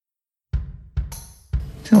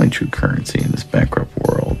The only true currency in this bankrupt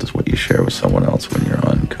world is what you share with someone else when you're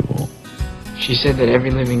uncool. She said that every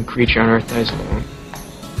living creature on Earth dies alone.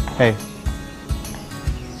 Hey,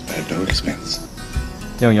 At no expense.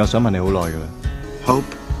 有樣嘢我想問你好耐㗎啦， Hope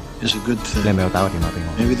is a good 你係 thing. 咪有打個電話俾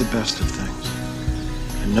我？ Maybe the best of things.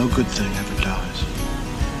 And no good thing ever dies.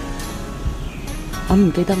 我唔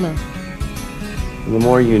記得啦。 The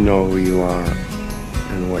more you know who you are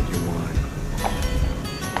and what you want,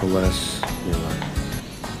 the less you let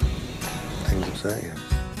things upset you.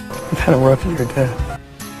 I've had a rough year, Dad.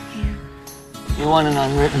 You want an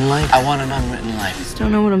unwritten life? I want an unwritten life. Just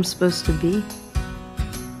don't know what I'm supposed to be.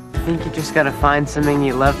 I think you just gotta find something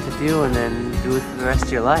you love to do and then do it for the rest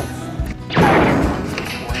of your life.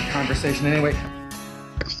 Boring conversation anyway.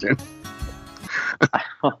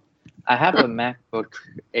 I have a MacBook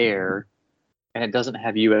Air, and it doesn't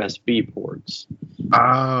have USB ports.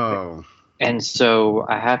 Oh. And so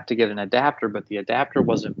I have to get an adapter, but the adapter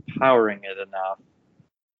wasn't powering it enough.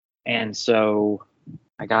 And so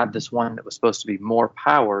I got this one that was supposed to be more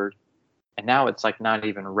powered, and now it's like not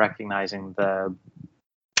even recognizing the...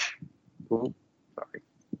 Ooh, sorry.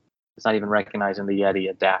 It's not even recognizing the Yeti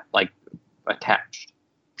attached.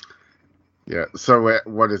 Yeah. So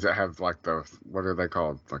what does it have? Like what are they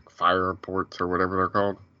called? Like fire ports or whatever they're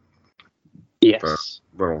called? Yes.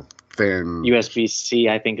 The little thin USB-C,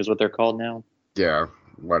 I think, is what they're called now. Yeah,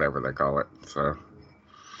 whatever they call it. So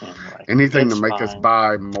Anyway, anything to it's make us fine.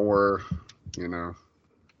 buy more,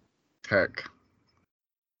 tech.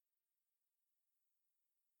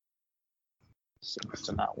 Seems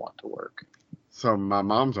to not want to work. So my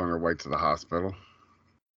mom's on her way to the hospital.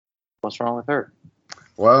 What's wrong with her?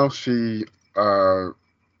 Well, she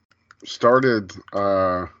started.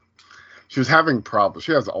 She was having problems.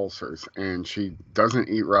 She has ulcers, and she doesn't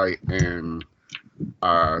eat right, and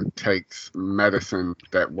takes medicine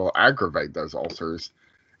that will aggravate those ulcers,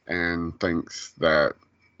 and thinks that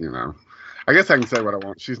I guess I can say what I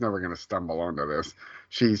want. She's never going to stumble onto this.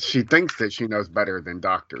 She thinks that she knows better than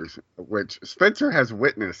doctors, which Spencer has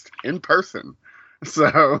witnessed in person.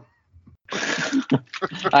 So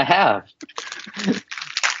I have.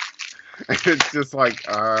 It's just like,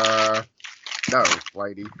 no,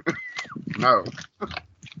 lady, no.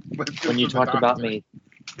 When you talked about me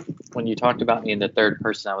in the third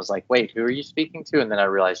person, I was like, wait, who are you speaking to? And then I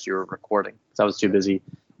realized you were recording because I was too busy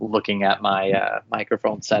looking at my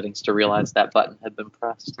microphone settings to realize that button had been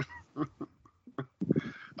pressed.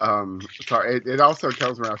 So it also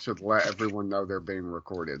tells me I should let everyone know they're being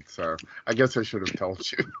recorded. So I guess I should have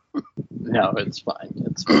told you. No, it's fine.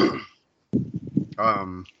 It's fine.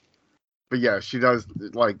 But yeah, she does,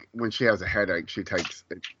 like, when she has a headache, she takes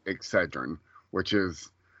Excedrin, which is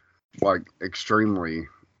like extremely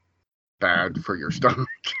bad for your stomach.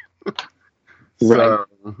 So,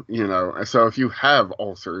 so if you have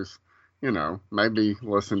ulcers, maybe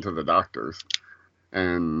listen to the doctors.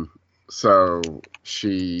 And so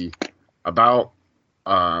she, about,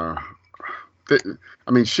 the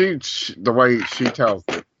way she tells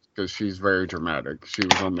it, because she's very dramatic, she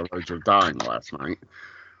was on the verge of dying last night.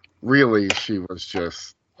 Really, she was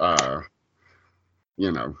just, I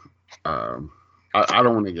don't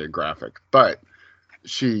want to get graphic, but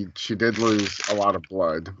she did lose a lot of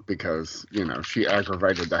blood because, she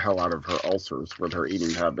aggravated the hell out of her ulcers with her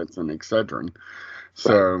eating habits and Excedrin.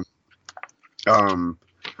 So,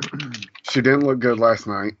 she didn't look good last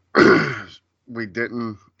night. We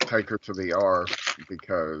didn't take her to the ER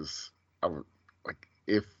because,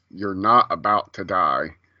 if you're not about to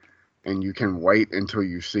die and you can wait until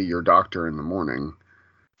you see your doctor in the morning,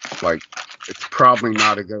 it's probably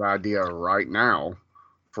not a good idea right now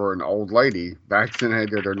for an old lady,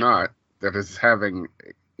 vaccinated or not, that is having,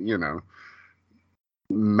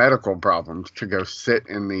 medical problems to go sit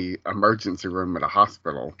in the emergency room at a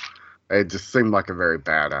hospital. It just seemed like a very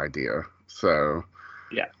bad idea. So,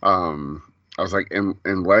 yeah. I was like,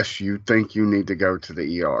 unless you think you need to go to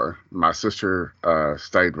the ER. My sister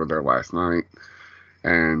stayed with her last night,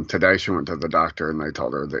 and today she went to the doctor, and they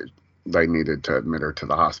told her that they needed to admit her to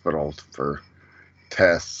the hospital for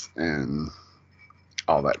tests and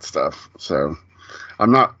all that stuff. So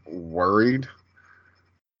I'm not worried.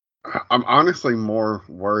 I'm honestly more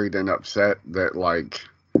worried and upset that,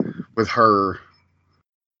 with her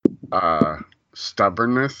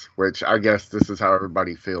stubbornness, which I guess this is how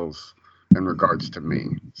everybody feels in regards to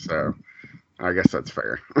me. So I guess that's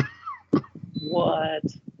fair. What?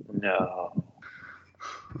 No.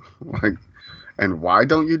 And why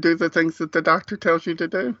don't you do the things that the doctor tells you to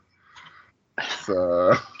do?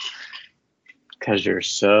 So, because you're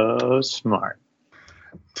so smart.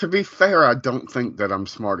 To be fair, I don't think that I'm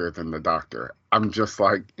smarter than the doctor. I'm just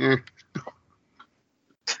like,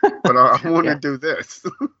 but I want Yeah. to do this.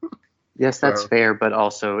 Yes, that's So- fair, but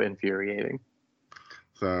also infuriating.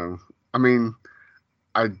 So, I mean,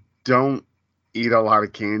 I don't eat a lot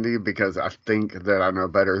of candy because I think that I know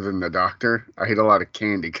better than the doctor. I eat a lot of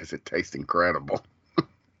candy because it tastes incredible.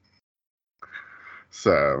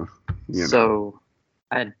 So, you know. So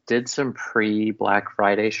I did some pre-Black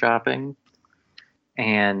Friday shopping,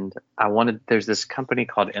 and there's this company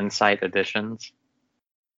called Insight Editions,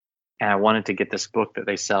 and I wanted to get this book that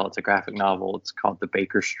they sell. It's a graphic novel. It's called The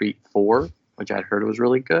Baker Street 4, which I'd heard was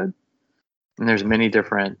really good. And there's many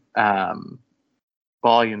different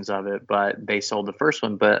volumes of it, but they sold the first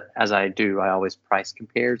one. But as I do, I always price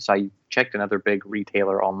compared. So I checked another big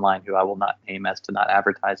retailer online who I will not name as to not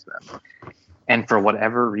advertise them. And for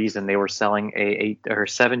whatever reason, they were selling a $8 or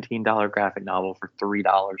 $17 graphic novel for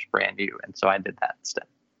 $3 brand new. And so I did that instead.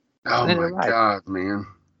 Oh And it my arrived. God, man.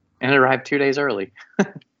 And it arrived 2 days early. I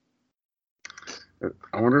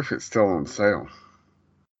wonder if it's still on sale.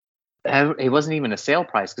 It wasn't even a sale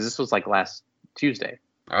price because this was like last Tuesday.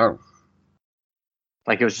 Oh,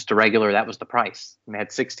 Like it was just a regular, that was the price. And they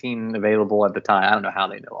had 16 available at the time. I don't know how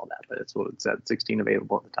they know all that, but it's what it said, 16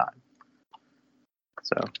 available at the time.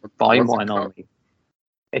 So volume what's it 1 called? only.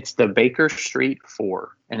 It's the Baker Street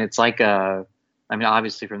 4. And it's like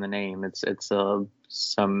obviously from the name, it's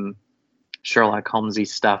some Sherlock Holmesy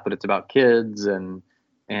stuff, but it's about kids and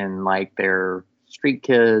like they're street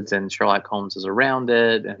kids and Sherlock Holmes is around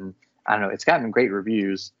it. And I don't know, it's gotten great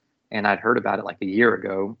reviews. And I'd heard about it like a year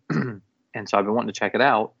ago. And so I've been wanting to check it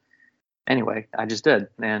out. Anyway, I just did.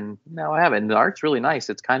 And now I have it. And the art's really nice.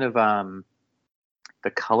 It's kind of the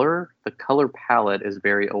color palette is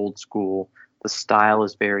very old school. The style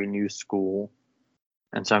is very new school.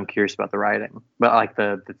 And so I'm curious about the writing. But like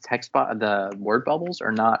the the word bubbles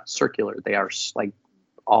are not circular. They are like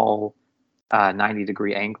all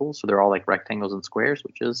 90-degree angles. So they're all like rectangles and squares,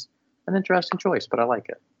 which is an interesting choice, but I like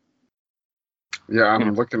it. yeah, I'm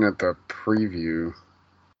Yeah. looking at the preview.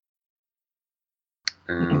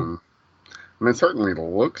 And I mean, it certainly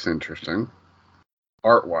looks interesting,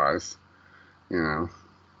 art-wise, you know.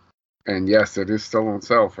 And yes, it is still on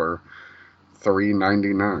sale for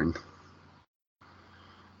 $3.99.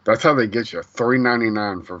 That's how they get you.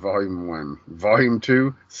 $3.99 for Volume 1. Volume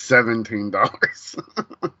 2,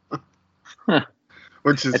 $17.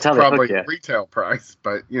 Which is That's how they hook probably ya. retail price,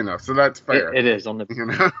 but you know, so that's fair. It is on the You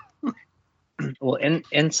know, well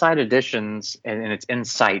Inside Editions, and it's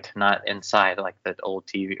Insight, not Inside, like that old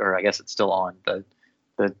TV, or I guess it's still on the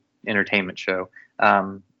entertainment show.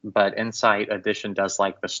 But Insight Edition does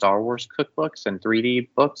like the Star Wars cookbooks and 3D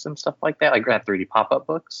books and stuff like that, like that 3D pop-up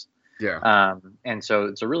books. yeah. And so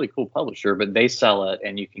it's a really cool publisher, but they sell it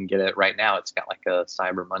and you can get it right now. It's got like a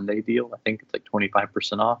Cyber Monday deal. I think it's like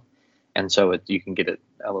 25% off. And so you can get it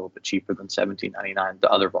a little bit cheaper than $17.99, the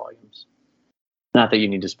other volumes. Not that you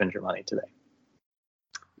need to spend your money today.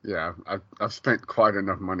 Yeah, I've spent quite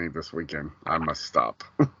enough money this weekend. I must stop.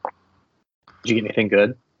 Did you get anything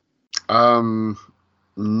good?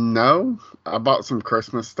 No. I bought some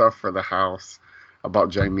Christmas stuff for the house. I bought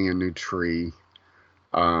Jamie a new tree.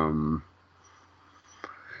 I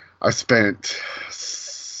spent,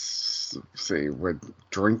 with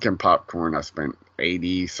drinking popcorn, I spent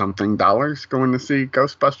 $80-something going to see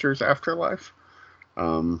Ghostbusters Afterlife.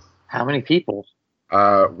 How many people?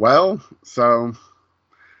 Well, so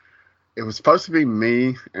it was supposed to be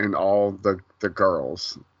me and all the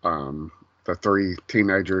girls, the 3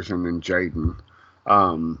 teenagers and then Jaden.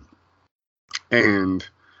 And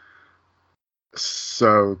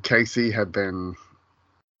so Casey had been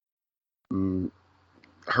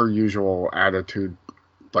her usual attitude,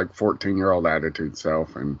 like 14-year-old attitude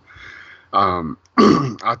self. And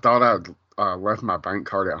I thought I'd left my bank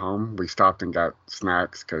card at home. We stopped and got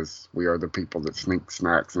snacks because we are the people that sneak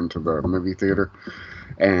snacks into the movie theater.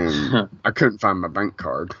 And I couldn't find my bank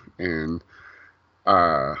card. And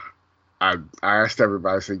I asked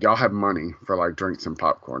everybody, I said, y'all have money for like drinks and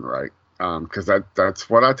popcorn, right? Because that's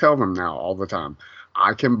what I tell them now all the time.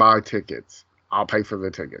 I can buy tickets. I'll pay for the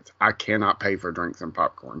tickets. I cannot pay for drinks and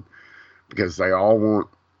popcorn because they don't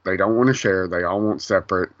want to share. They all want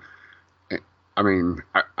separate. I mean,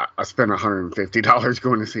 I spent $150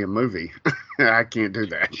 going to see a movie. I can't do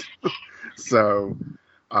that. So,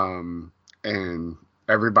 and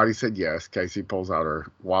everybody said yes. Casey pulls out her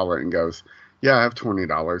wallet and goes, yeah, I have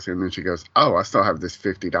 $20. And then she goes, oh, I still have this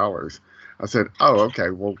 $50. I said, oh,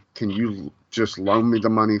 okay. Well, can you just loan me the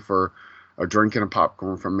money for a drink and a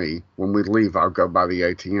popcorn from me? When we leave, I'll go by the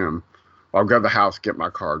ATM. I'll go to the house, get my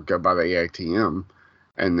card, go by the ATM,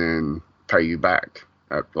 and then pay you back,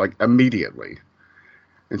 like immediately.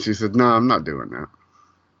 And she said, no, I'm not doing that.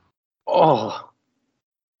 Oh,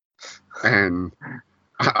 And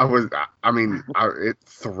it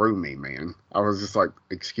threw me, man. I was just like,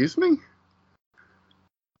 excuse me?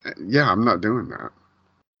 Yeah, I'm not doing that.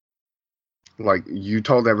 Like, you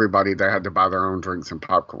told everybody they had to buy their own drinks and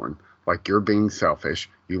popcorn. Like, you're being selfish.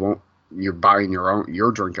 You're buying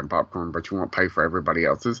you're drinking popcorn, but you won't pay for everybody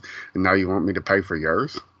else's. And now you want me to pay for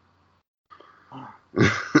yours?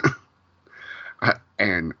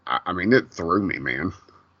 It threw me, man.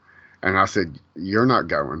 And I said, you're not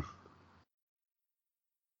going.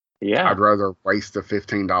 Yeah. I'd rather waste the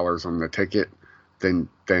 $15 on the ticket than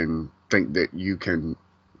think that you can.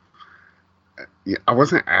 I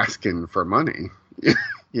wasn't asking for money,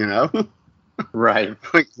 you know? Right.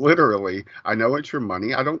 Like, literally, I know it's your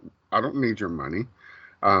money. I don't need your money.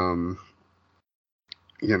 You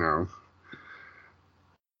know.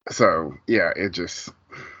 So, yeah,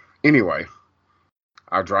 anyway,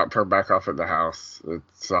 I dropped her back off at the house.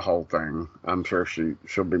 It's a whole thing. I'm sure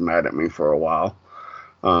she'll be mad at me for a while.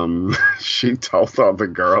 She told all the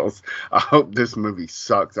girls, I hope this movie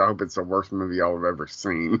sucks. I hope it's the worst movie y'all have ever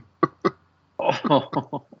seen.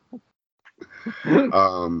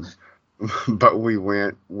 But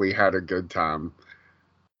we had a good time.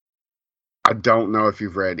 I don't know if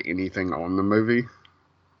you've read anything on the movie.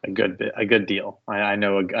 A good deal. I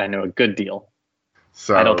know a good deal.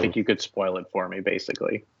 So I don't think you could spoil it for me,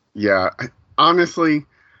 basically. Yeah, honestly.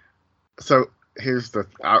 So here's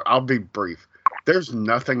I'll be brief. There's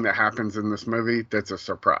nothing that happens in this movie that's a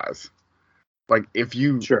surprise. Like, if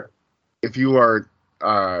you are,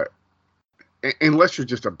 unless you're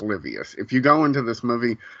just oblivious, if you go into this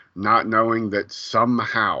movie not knowing that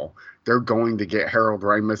somehow they're going to get Harold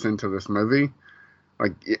Ramis into this movie,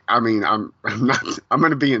 like, I'm going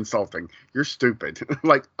to be insulting. You're stupid.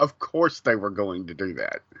 Like, of course they were going to do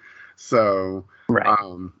that. So, right.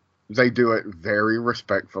 They do it very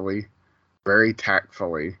respectfully, very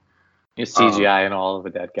tactfully. You CGI and all of a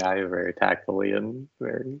dead guy very tactfully and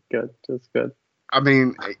very good. Just good.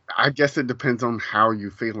 I guess it depends on how you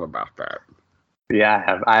feel about that.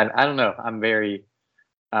 Yeah, I don't know. I'm very.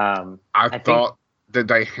 I thought that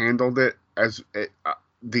they handled it as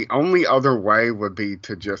the only other way would be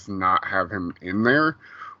to just not have him in there,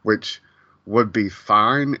 which would be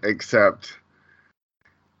fine, except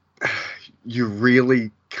you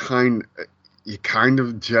really kind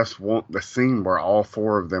of just want the scene where all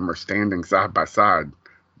four of them are standing side by side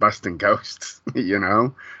busting ghosts, you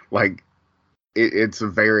know? Like, it hits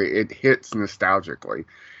nostalgically.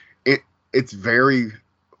 It's very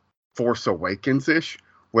Force Awakens-ish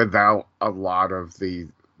without a lot of the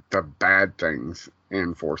bad things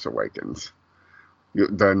in Force Awakens.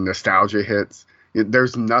 The nostalgia hits.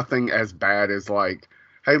 There's nothing as bad as, like,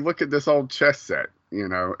 hey, look at this old chess set. You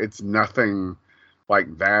know, it's nothing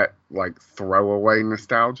like that, like throwaway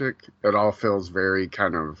nostalgic. It all feels very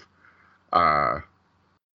kind of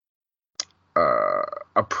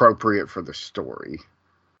appropriate for the story.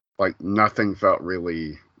 Like, nothing felt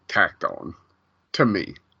really tacked on to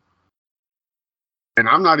me. And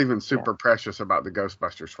I'm not even super precious about the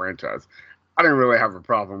Ghostbusters franchise. I didn't really have a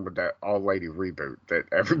problem with that all-lady reboot that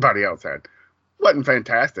everybody else had. Wasn't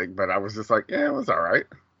fantastic, but I was just like, yeah, it was all right.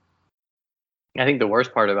 I think the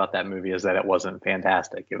worst part about that movie is that it wasn't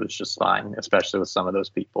fantastic. It was just fine, especially with some of those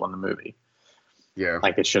people in the movie. Yeah.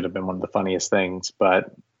 Like, it should have been one of the funniest things,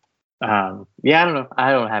 but I don't know. I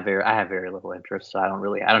have very little interest. So I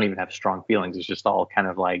don't even have strong feelings. It's just all kind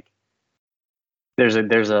of like, there's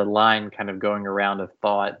a line kind of going around of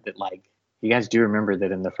thought that, like, you guys do remember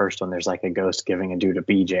that in the first one, there's like a ghost giving a dude a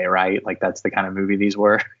BJ, right? Like, that's the kind of movie these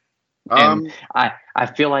were. And I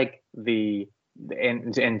feel like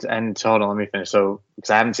and so hold on, let me finish. So, because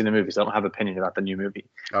I haven't seen the movie, so I don't have an opinion about the new movie.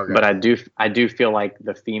 Okay. But I do feel like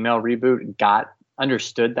the female reboot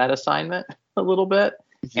understood that assignment a little bit,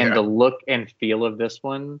 and the look and feel of this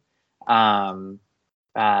one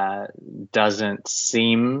doesn't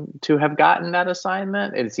seem to have gotten that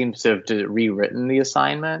assignment. It seems to have rewritten the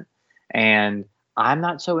assignment, and I'm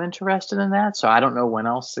not so interested in that. So I don't know when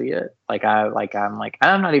I'll see it.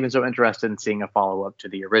 I'm not even so interested in seeing a follow up to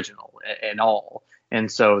the original at all.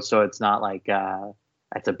 And so it's not like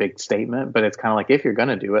that's a big statement, but it's kind of like, if you're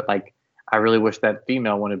gonna do it, like, I really wish that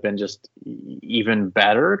female would have been just even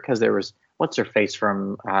better, because there was, what's her face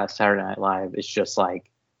from Saturday Night Live is just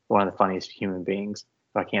like one of the funniest human beings.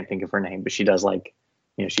 I can't think of her name, but she does, like,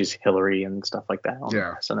 you know, she's Hillary and stuff like that on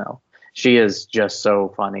SNL. She is just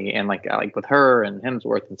so funny, and like with her and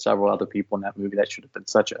Hemsworth and several other people in that movie, that should have been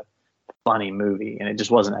such a funny movie, and it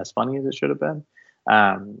just wasn't as funny as it should have been.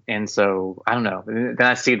 And so I don't know. Then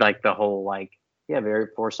I see, like, the whole, like, very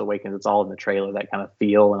Force Awakens. It's all in the trailer, that kind of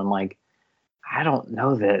feel, and I'm like, I don't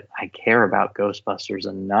know that I care about Ghostbusters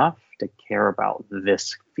enough to care about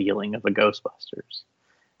this feeling of a Ghostbusters.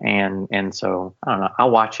 And so I don't know.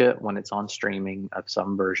 I'll watch it when it's on streaming of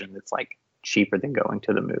some version that's like cheaper than going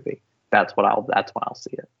to the movie. That's when I'll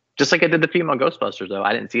see it. Just like I did the female Ghostbusters, though.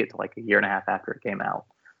 I didn't see it till like a year and a half after it came out.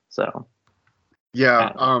 So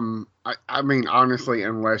Yeah, I mean, honestly,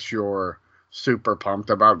 unless you're super pumped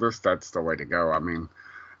about this, that's the way to go. I mean,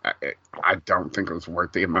 I don't think it was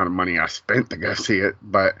worth the amount of money I spent to go see it,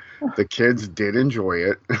 but the kids did enjoy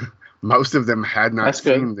it. Most of them had not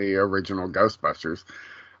seen the original Ghostbusters.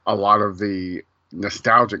 A lot of the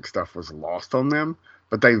nostalgic stuff was lost on them,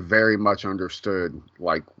 but they very much understood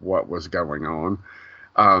like what was going on.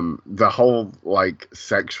 The whole like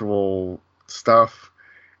sexual stuff.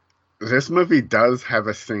 This movie does have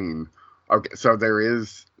a scene. Okay, so there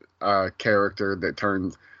is a character that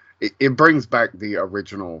turns. It brings back the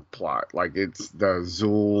original plot. Like it's the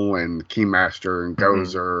Zool and Keymaster and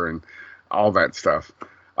Gozer and all that stuff.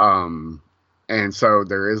 And so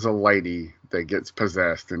there is a lady that gets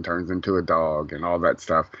possessed and turns into a dog and all that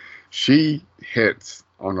stuff. She hits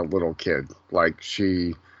on a little kid. Like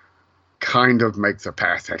she kind of makes a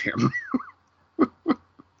pass at him.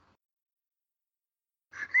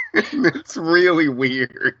 And it's really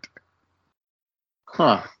weird.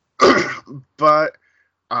 Huh. But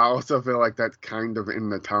I also feel like that's kind of in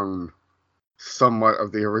the tone somewhat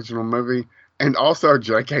of the original movie. And also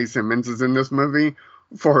J.K. Simmons is in this movie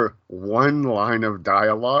for one line of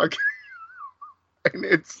dialogue. And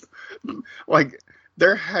it's like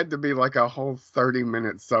there had to be like a whole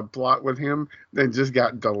 30-minute subplot with him that just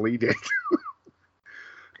got deleted.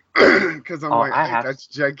 Because I'm hey, that's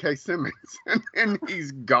J.K. Simmons. and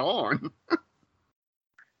he's gone.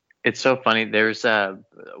 It's so funny. There's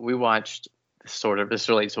we watched sort of, this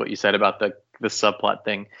relates to what you said about the subplot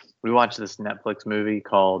thing. We watched this Netflix movie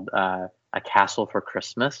called A Castle for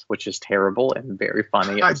Christmas, which is terrible and very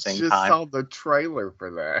funny at the same time. I just saw the trailer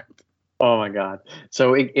for that. Oh my God.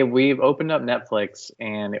 So we've opened up Netflix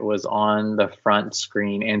and it was on the front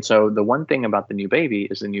screen. And so the one thing about the new baby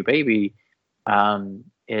is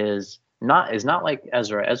is not like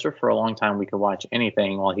Ezra. Ezra for a long time we could watch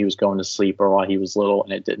anything while he was going to sleep or while he was little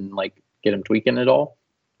and it didn't like get him tweaking at all.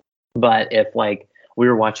 But if like we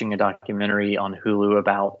were watching a documentary on Hulu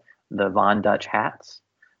about the Von Dutch hats,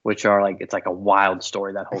 which are like, it's like a wild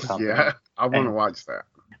story, that whole company. Yeah, I want to watch that.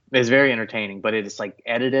 It's very entertaining, but it's like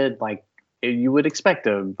edited like you would expect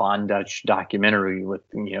a Von Dutch documentary with,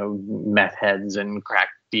 you know, meth heads and crack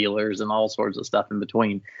dealers and all sorts of stuff in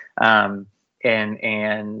between. Finn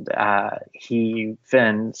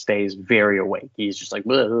stays very awake. He's just like,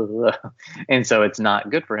 blah, blah, blah. And so it's not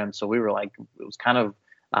good for him. So we were like, it was kind of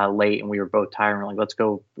late and we were both tired. And we're like, let's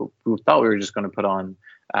go. We thought we were just going to put on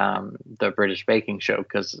the British Baking Show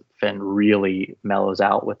because Finn really mellows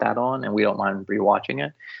out with that on and we don't mind rewatching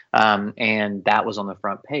it. And that was on the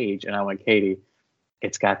front page. And I went, Katie,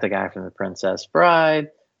 it's got the guy from The Princess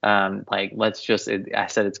Bride. Like, let's just, I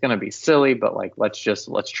said, it's going to be silly, but like, let's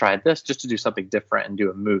try this just to do something different and do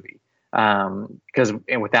a movie. Because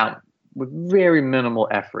with very minimal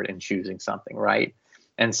effort in choosing something. Right.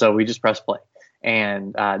 And so we just press play.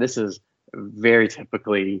 And this is very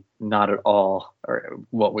typically not at all or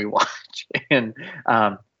what we watch. And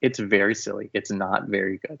it's very silly. It's not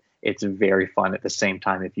very good. It's very fun at the same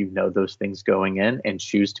time if you know those things going in and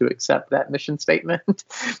choose to accept that mission statement.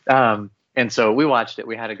 And so we watched it.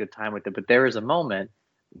 We had a good time with it. But there is a moment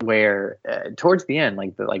where towards the end,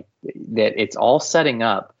 that it's all setting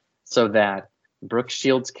up so that Brooke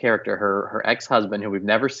Shields' character, her ex-husband, who we've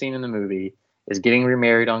never seen in the movie, is getting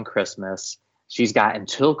remarried on Christmas. She's got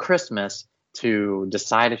until Christmas to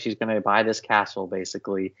decide if she's going to buy this castle,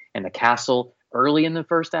 basically. And the castle, early in the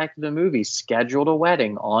first act of the movie, scheduled a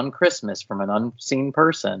wedding on Christmas from an unseen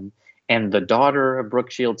person. And the daughter of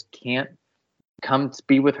Brooke Shields can't come to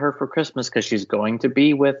be with her for Christmas because she's going to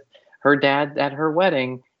be with her dad at her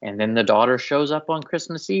wedding. And then the daughter shows up on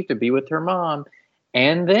Christmas Eve to be with her mom.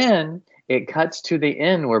 And then it cuts to the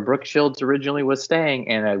inn where Brooke Shields originally was staying,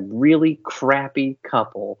 and a really crappy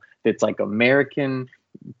couple that's like American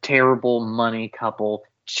terrible money couple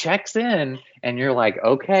checks in, and you're like,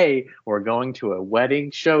 okay, we're going to a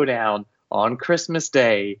wedding showdown on Christmas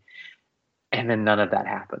Day. And then none of that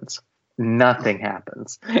happens. Nothing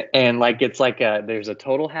happens. And like, it's like there's a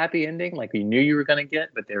total happy ending like you knew you were going to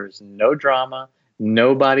get, but there's no drama.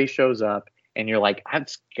 Nobody shows up. And you're like, I've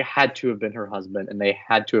had to have been her husband, and they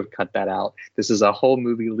had to have cut that out. This is a whole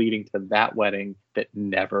movie leading to that wedding that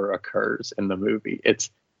never occurs in the movie.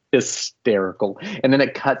 It's hysterical. And then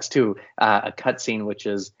it cuts to a cutscene, which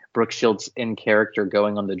is Brooke Shields in character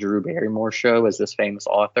going on the Drew Barrymore show as this famous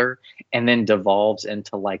author, and then devolves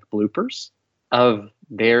into like bloopers of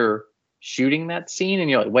their shooting that scene. And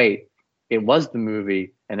you're like, wait, it was the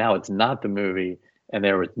movie, and now it's not the movie, and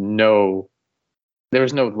there was no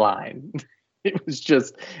line. It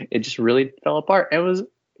just really fell apart. It was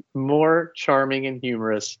more charming and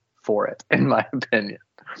humorous for it, in my opinion.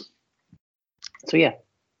 So yeah,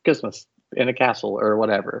 Christmas in a castle or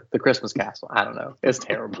whatever, the Christmas Castle. I don't know. It's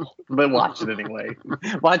terrible, but watch it anyway.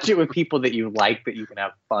 Watch it with people that you like, that you can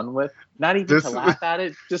have fun with. Not even to laugh at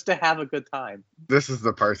it, just to have a good time. This is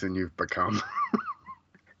the person you've become.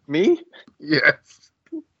 Me? Yes.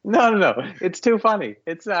 No. It's too funny.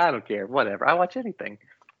 I don't care. Whatever. I watch anything.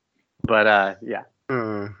 But yeah.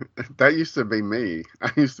 That used to be me.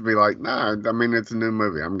 I used to be like, nah, I mean, it's a new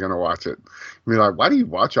movie. I'm going to watch it. Be like, why do you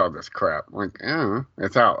watch all this crap? I'm like,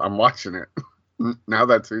 it's out. I'm watching it. Now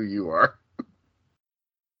that's who you are.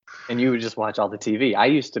 And you would just watch all the TV. I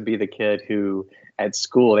used to be the kid who at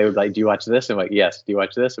school, they would be like, do you watch this? And I'm like, yes. Do you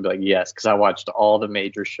watch this? I'd be like, yes. Because I watched all the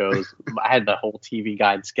major shows. I had the whole TV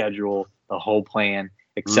Guide schedule, the whole plan,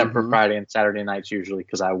 except for Friday and Saturday nights usually,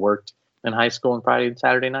 because I worked in high school on Friday and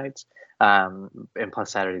Saturday nights. And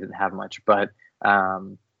plus Saturday didn't have much, but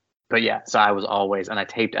yeah, so I was always, and I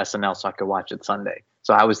taped SNL so I could watch it Sunday.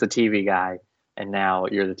 So I was the TV guy, and now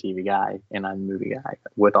you're the TV guy, and I'm the movie guy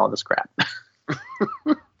with all this crap.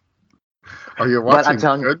 Are you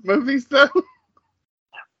watching good movies though?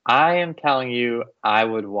 I am telling you, I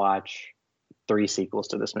would watch 3 sequels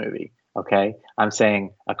to this movie. Okay, I'm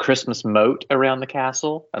saying a Christmas moat around the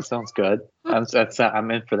castle. That sounds good. I'm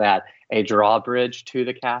in for that. A drawbridge to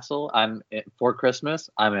the castle. I'm in for Christmas.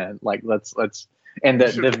 I'm in. Like let's and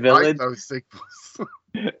the village. Those sequels.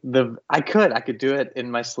 I could do it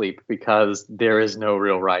in my sleep because there is no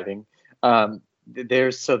real writing. I'm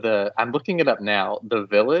looking it up now. The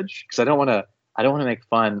Village, because I don't want to make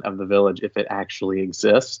fun of the village if it actually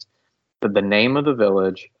exists. But the name of the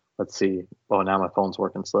village. Let's see. Oh, now my phone's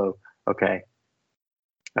working slow. Okay.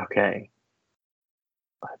 Let's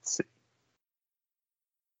see.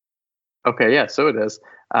 Okay, yeah, so it is.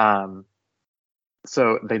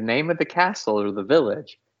 So the name of the castle or the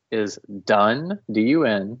village is Dun,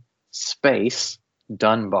 D-U-N, space,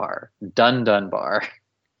 Dunbar. Dunbar.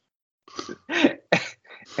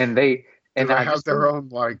 and they have their own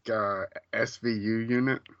like SVU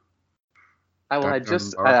unit.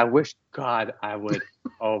 I wish God I would.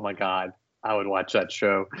 Oh my God. I would watch that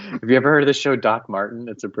show. Have you ever heard of the show Doc Martin?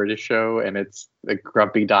 It's a British show, and it's a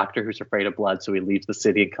grumpy doctor who's afraid of blood, so he leaves the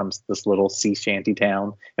city and comes to this little sea shanty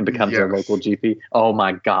town and becomes their local GP. Oh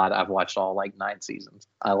my God, I've watched all like 9 seasons.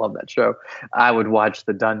 I love that show. I would watch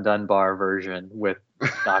the Dunbar version with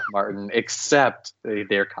Doc Martin, except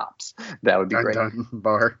they're cops. That would be great.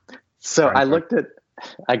 Dunbar. So I looked at.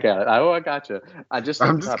 I got it. I gotcha. I'm just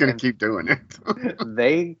going to keep doing it.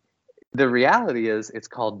 The reality is it's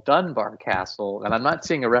called Dunbar Castle, and I'm not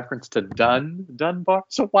seeing a reference to Dunbar.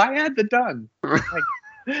 So why add the Dun? Like,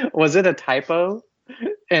 was it a typo?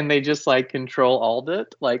 And they just like control-alt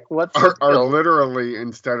it? Like what's or literally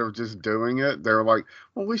instead of just doing it, they're like,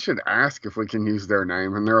 well, we should ask if we can use their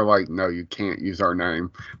name. And they're like, no, you can't use our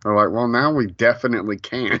name. They're like, well, now we definitely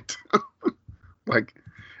can't. Like,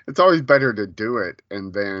 it's always better to do it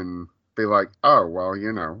and then be like, oh, well,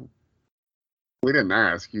 we didn't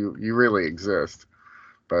ask. You really exist.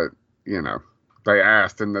 But, they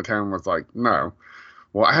asked and the town was like, no.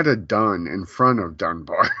 Well, add a Dun in front of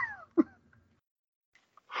Dunbar.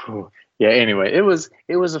 Yeah, anyway, it was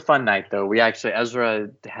a fun night, though. Ezra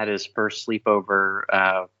had his first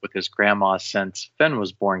sleepover with his grandma since Finn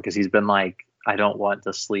was born, because he's been like, I don't want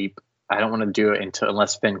to sleep. I don't want to do it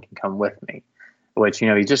unless Finn can come with me. Which,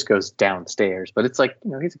 he just goes downstairs. But it's like,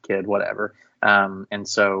 he's a kid, whatever. And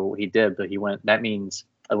so he did, but he went. That means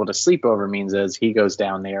what a sleepover means is he goes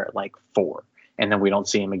down there at like 4, and then we don't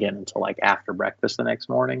see him again until like after breakfast the next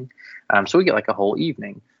morning. So we get like a whole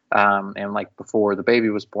evening. And like before the baby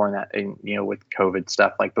was born, that with COVID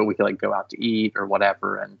stuff, like, but we could like go out to eat or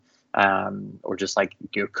whatever, and or just like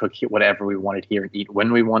cook whatever we wanted here and eat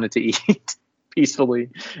when we wanted to eat peacefully.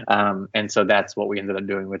 And so that's what we ended up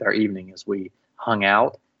doing with our evening, is we hung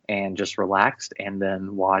out and just relaxed, and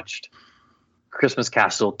then watched Christmas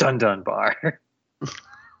Castle Dunbar.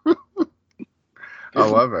 I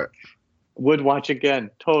love it. Would watch again.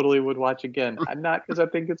 Totally would watch again. I'm not, because I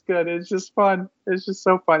think it's good. It's just fun. It's just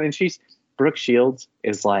so fun. And Brooke Shields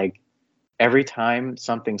is like, every time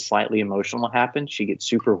something slightly emotional happens, she gets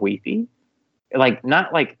super weepy. Like,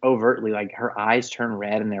 not like overtly, like her eyes turn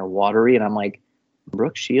red and they're watery. And I'm like,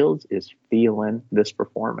 Brooke Shields is feeling this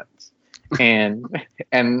performance, and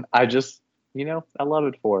I just, I love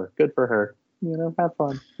it for her. Good for her. Have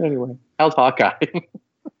fun. Anyway, how's Hawkeye?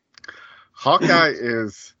 Hawkeye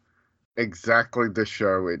is exactly the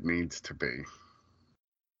show it needs to be,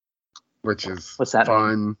 which is What's that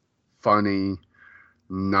fun, funny,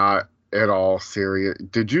 not at all serious.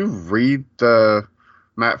 Did you read the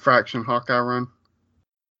Matt Fraction Hawkeye run?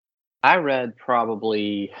 I read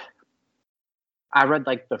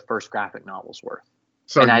like the first graphic novel's worth.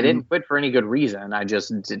 So I didn't quit for any good reason. I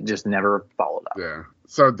just never followed up. Yeah.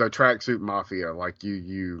 So the Tracksuit Mafia, like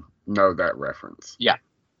you know that reference. Yeah.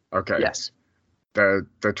 Okay. Yes. The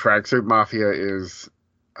Tracksuit Mafia is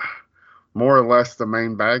more or less the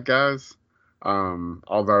main bad guys,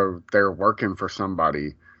 although they're working for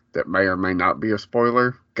somebody that may or may not be a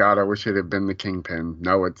spoiler. God, I wish it had been the Kingpin.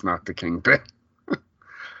 No, it's not the Kingpin.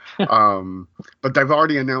 But they've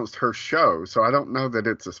already announced her show, so I don't know that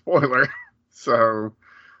it's a spoiler. So,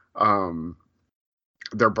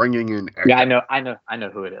 they're bringing in. Echo. Yeah, I know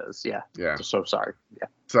who it is. Yeah. Yeah. So sorry. Yeah.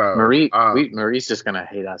 So Marie's just gonna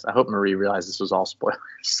hate us. I hope Marie realized this was all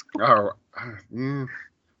spoilers. Oh, yeah.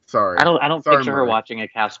 Sorry. I don't Sorry, picture her Marie. watching A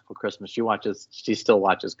Castle for Christmas. She still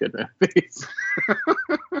watches good movies.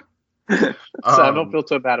 So I don't feel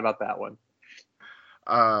so bad about that one.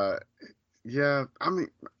 Yeah. I mean,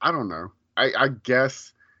 I don't know. I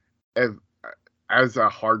guess as a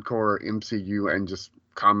hardcore MCU and just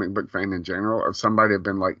comic book fan in general, if somebody had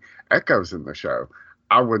been like, Echo's in the show,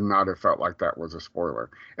 I would not have felt like that was a spoiler.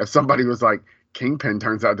 If somebody was like, Kingpin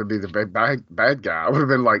turns out to be the bad guy, I would have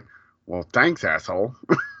been like, well, thanks, asshole.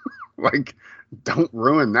 Like, don't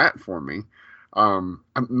ruin that for me.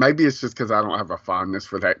 Maybe it's just because I don't have a fondness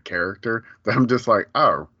for that character that I'm just like,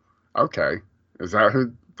 oh, okay. Is that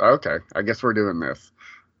who? Okay, I guess we're doing this.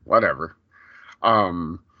 Whatever.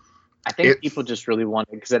 I think people just really want,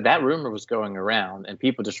 because that rumor was going around, and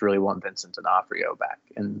people just really want Vincent D'Onofrio back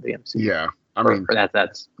in the MCU. Yeah, I mean,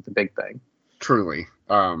 that's the big thing. Truly,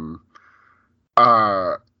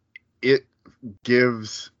 it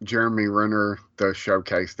gives Jeremy Renner the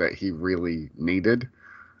showcase that he really needed,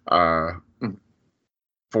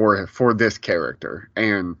 for this character.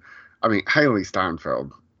 And I mean, Haley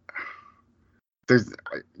Steinfeld.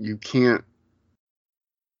 You can't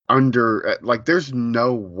there's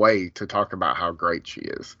no way to talk about how great she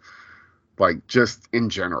is. Like, just in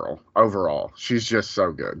general, overall, she's just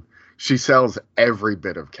so good. She sells every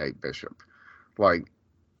bit of Kate Bishop. Like,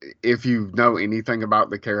 if you know anything about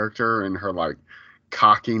the character and her, like,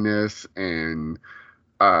 cockiness and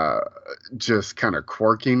just kind of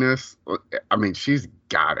quirkiness, I mean, she's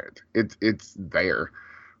got it. It's there.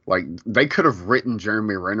 Like, they could have written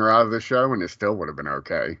Jeremy Renner out of the show and it still would have been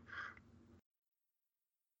okay.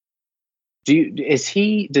 Does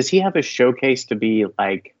he have a showcase to be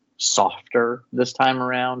like softer this time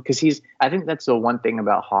around? Because I think that's the one thing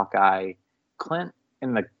about Hawkeye. Clint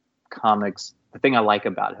in the comics, the thing I like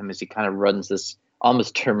about him is he kind of runs this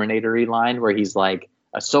almost Terminator-y line where he's like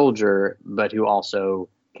a soldier, but who also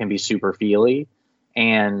can be super feely,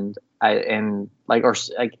 and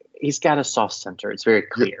he's got a soft center. It's very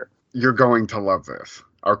clear. You're going to love this.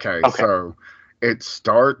 Okay. So it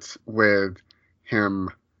starts with him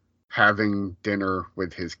having dinner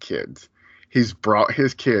with his kids. He's brought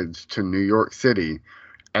his kids to New York City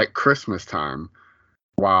at Christmas time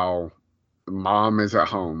while mom is at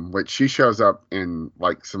home, which she shows up in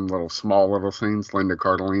like some small little scenes. Linda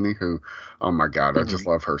Cardellini, who, oh my God, I just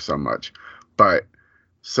love her so much. But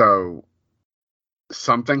so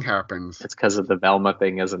something happens. It's because of the Velma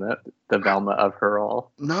thing, isn't it? The Velma of her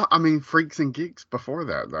all. No, I mean, Freaks and Geeks before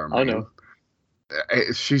that, though. I know.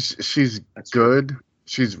 She's good.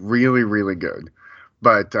 She's really, really good.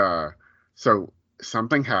 But so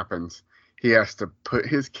something happens. He has to put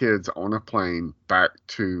his kids on a plane back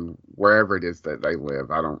to wherever it is that they live.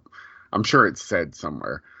 I'm sure it's said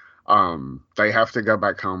somewhere. They have to go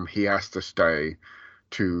back home. He has to stay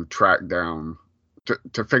to track down,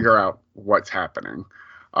 to figure out what's happening.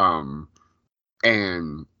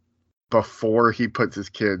 And before he puts his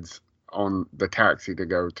kids on the taxi to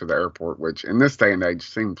go to the airport, which in this day and age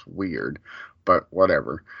seems weird, but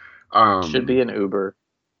whatever. Should be an Uber.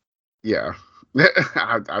 Yeah.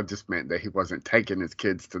 I just meant that he wasn't taking his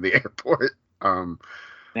kids to the airport.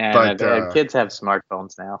 Kids have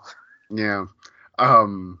smartphones now. Yeah.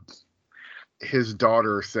 His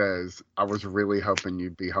daughter says, I was really hoping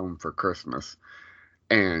you'd be home for Christmas.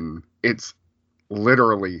 And it's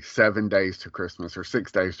literally 7 days to Christmas or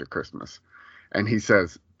 6 days to Christmas. And he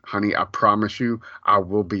says, honey, I promise you, I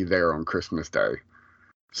will be there on Christmas Day.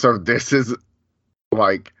 So this is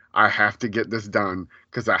like, I have to get this done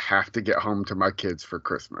because I have to get home to my kids for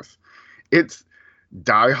Christmas. It's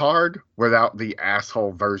Die Hard without the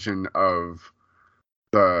asshole version of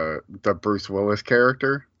the Bruce Willis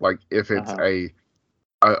character. Like if it's a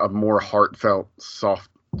more heartfelt,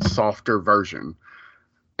 softer version,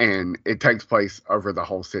 and it takes place over the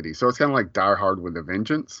whole city. So it's kind of like Die Hard with a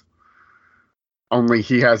Vengeance. Only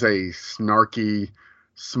he has a snarky,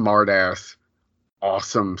 smart-ass,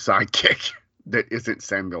 awesome sidekick that isn't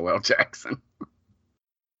Samuel L. Jackson.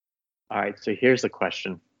 All right, so here's the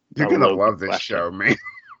question. You're going to love this show, man.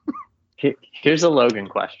 Here's a Logan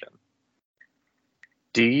question.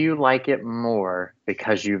 Do you like it more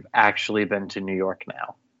because you've actually been to New York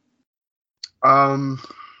now?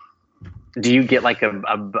 Do you get like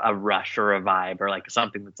a rush or a vibe or like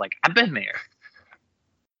something that's like, I've been there?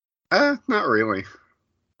 Not really.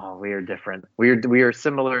 Oh, we are different. We are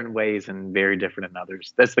similar in ways and very different in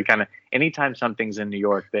others. That's the kind of, anytime something's in New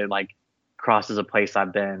York that like crosses a place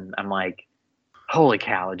I've been, I'm like, holy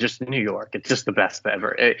cow, just New York. It's just the best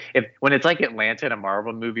ever. When it's like Atlanta in a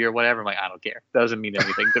Marvel movie or whatever, I'm like, I don't care. Doesn't mean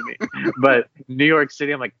anything to me. But New York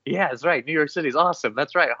City, I'm like, yeah, that's right. New York City's awesome.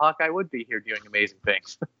 That's right. Hawkeye would be here doing amazing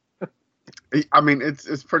things. I mean,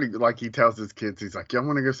 it's pretty, like he tells his kids, he's like, y'all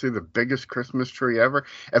want to go see the biggest Christmas tree ever?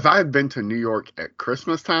 If I had been to New York at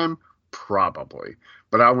Christmas time, probably.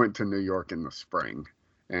 But I went to New York in the spring,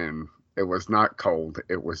 and it was not cold.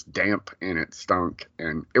 It was damp, and it stunk,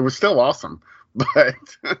 and it was still awesome.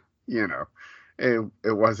 But, you know, it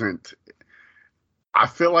wasn't. I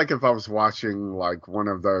feel like if I was watching like one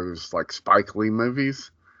of those like Spike Lee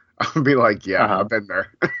movies, I'd be like, yeah, I've been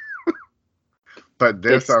there. But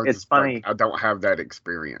this, it's funny. Like, I don't have that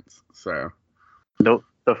experience. So the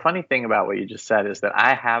funny thing about what you just said is that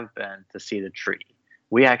I have been to see the tree.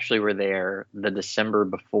 We actually were there the December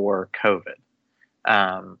before COVID.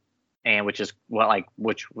 And which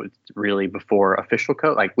was really before official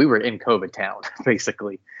COVID. Like we were in COVID town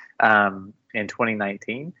basically, in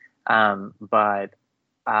 2019. But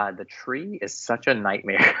the tree is such a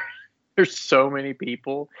nightmare. There's so many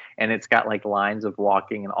people, and it's got like lines of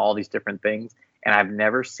walking and all these different things. And I've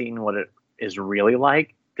never seen what it is really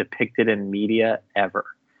like depicted in media ever.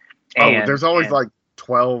 There's always like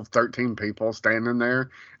 12, 13 people standing there,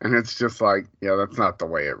 and it's just like, yeah, that's not the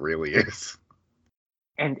way it really is.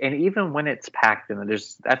 And even when it's packed, and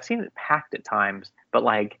I've seen it packed at times, but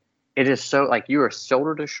like it is so like you are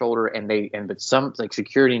shoulder to shoulder, but some like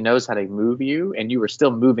security knows how to move you, and you are still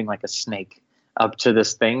moving like a snake up to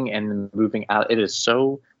this thing and moving out. It is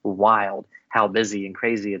so wild how busy and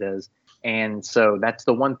crazy it is. And so that's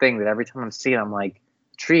the one thing that every time I see it, I'm like,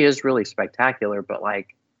 the tree is really spectacular, but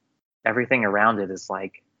like everything around it is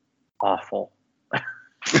like awful.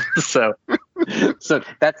 So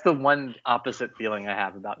that's the one opposite feeling I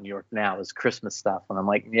have about New York now is Christmas stuff. And I'm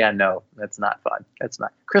like, yeah, no, that's not fun. That's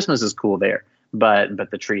not. Christmas is cool there, but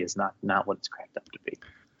the tree is not what it's cracked up to be.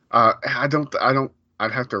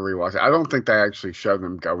 I'd have to rewatch it. I don't think they actually show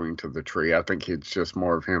them going to the tree. I think it's just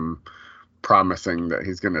more of him promising that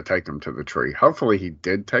he's going to take them to the tree. Hopefully he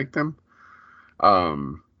did take them.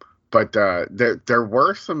 But there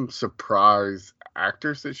were some surprise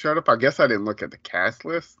actors that showed up. I guess I didn't look at the cast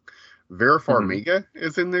list. Vera Farmiga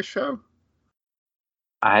is in this show.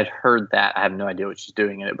 I had heard that. I have no idea what she's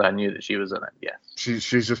doing in it, but I knew that she was in it. Yes.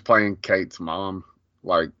 She's just playing Kate's mom.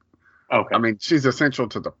 Like, okay. I mean, she's essential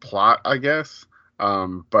to the plot, I guess.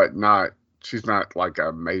 But she's not like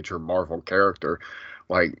a major Marvel character.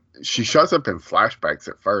 Like, she shows up in flashbacks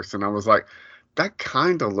at first, and I was like, that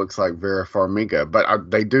kind of looks like Vera Farmiga.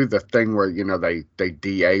 But they do the thing where, you know, they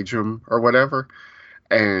de-age them or whatever.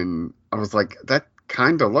 And I was like, that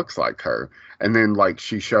kind of looks like her. And then, like,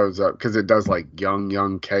 she shows up, because it does, like,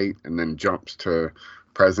 young Kate, and then jumps to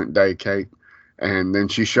present-day Kate. And then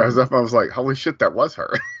she shows up, I was like, holy shit, that was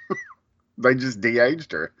her. They just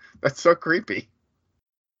de-aged her. That's so creepy.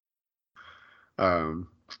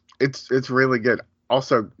 It's really good.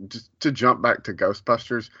 Also, just to jump back to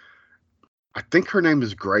Ghostbusters, I think her name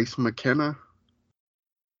is Grace McKenna,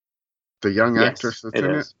 the young actress that's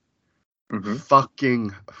in it. Mm-hmm.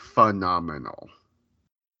 Fucking phenomenal.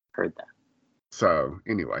 Heard that. So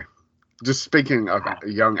anyway, just speaking of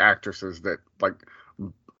young actresses that like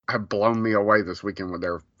have blown me away this weekend with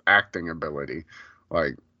their acting ability,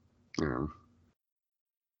 like, you know,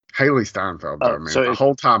 Haley Steinfeld, though, man. So the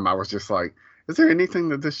whole time I was just like, is there anything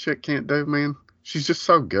that this chick can't do, man? She's just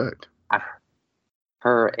so good.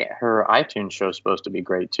 Her iTunes show is supposed to be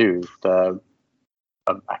great too. I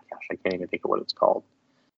can't even think of what it's called.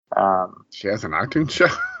 She has an iTunes show?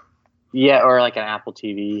 Yeah, or like an Apple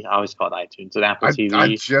TV. I always call it iTunes. An Apple TV.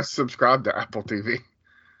 I just subscribed to Apple TV.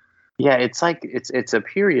 Yeah, it's like it's a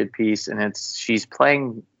period piece, and she's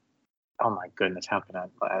playing. Oh my goodness, how can I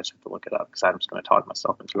just have to look it up because I'm just going to talk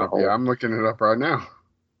myself into a hole. Yeah, I'm looking it up right now.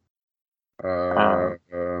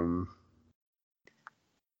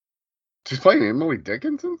 She's playing Emily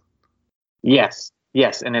Dickinson? Yes,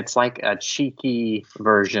 and it's like a cheeky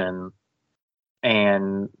version,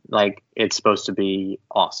 and like it's supposed to be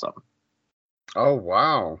awesome. Oh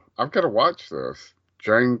wow, I've got to watch this.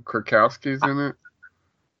 Jane Krakowski's in it.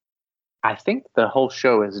 I think the whole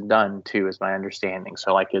show is done too, is my understanding.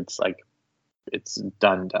 So it's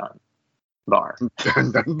done bar.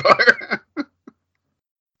 Done bar.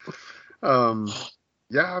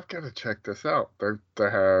 Yeah, I've got to check this out. Do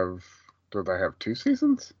they have 2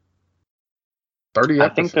 seasons? 30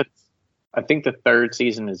 episodes. I think the 3rd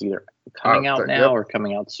season is either coming out now or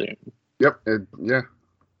coming out soon. Yep. Yeah.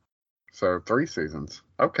 So 3 seasons.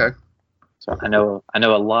 Okay. So I know a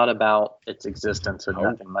lot about its existence and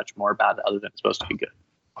nothing much more about it other than it's supposed to be good.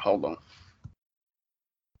 Hold on.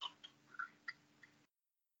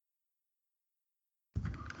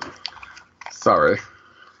 Sorry.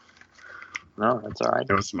 No, that's all right.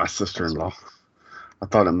 It was my sister-in-law. I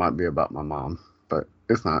thought it might be about my mom, but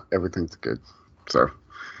it's not. Everything's good. So,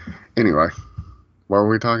 anyway, what were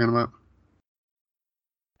we talking about?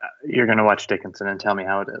 You're going to watch Dickinson and tell me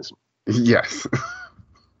how it is. Yes.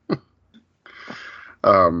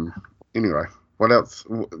 Anyway, what else?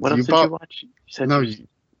 What else did you watch?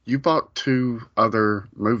 You bought 2 other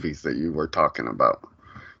movies that you were talking about.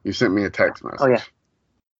 You sent me a text message. Oh, yeah.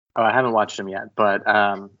 Oh, I haven't watched them yet, but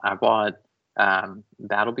I bought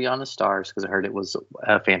Battle Beyond the Stars because I heard it was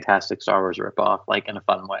a fantastic Star Wars ripoff, like in a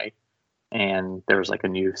fun way. And there was like a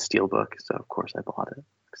new Steelbook, so of course I bought it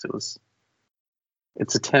because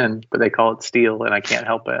it's a 10, but they call it Steel, and I can't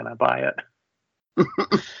help it, and I buy it.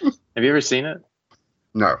 Have you ever seen it?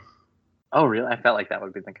 No. Oh, really? I felt like that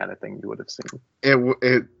would be the kind of thing you would have seen.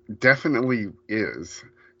 It definitely is.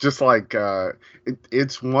 Just like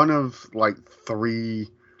it's one of like 3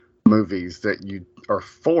 movies or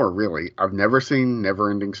 4 really. I've never seen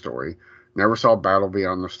Neverending Story, never saw Battle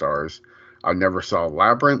Beyond the Stars, I never saw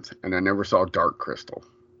Labyrinth, and I never saw Dark Crystal.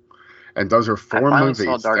 And those are 4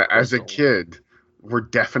 movies that as a kid were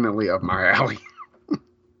definitely up my alley.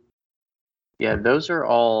 Yeah, those are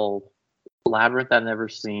all. Labyrinth I've never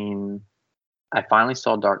seen. I finally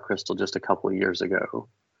saw Dark Crystal just a couple of years ago.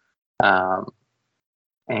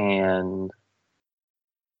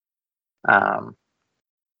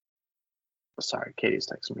 Sorry, Katie's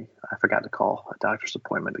texting me. I forgot to call a doctor's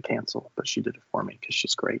appointment to cancel, but she did it for me because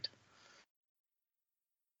she's great.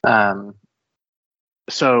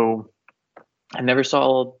 So I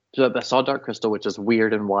saw Dark Crystal, which is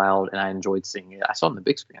weird and wild, and I enjoyed seeing it. I saw it on the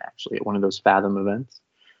big screen actually at one of those Fathom events.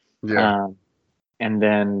 Yeah. And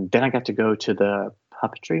then I got to go to the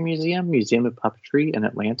Puppetry Museum of Puppetry in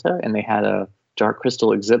Atlanta, and they had a Dark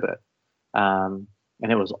Crystal exhibit. And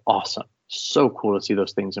it was awesome. So cool to see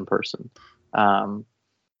those things in person.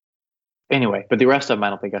 Anyway, but the rest of them I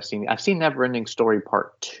don't think I've seen. I've seen Neverending Story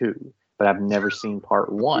Part 2, but I've never seen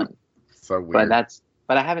Part 1. So weird.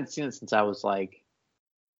 But I haven't seen it since I was like,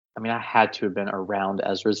 I had to have been around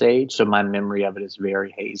Ezra's age, so my memory of it is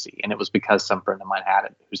very hazy. And it was because some friend of mine had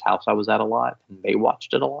it, whose house I was at a lot, and they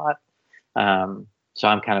watched it a lot. So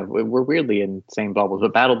we're weirdly in the same bubbles.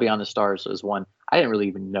 But Battle Beyond the Stars is one I didn't really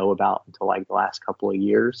even know about until like the last couple of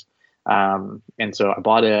years. And so I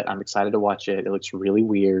bought it. I'm excited to watch it. It looks really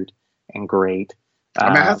weird and great. It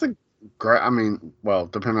has a great. Well,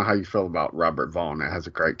 depending on how you feel about Robert Vaughn, it has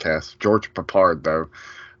a great cast. George Papard, though.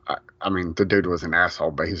 The dude was an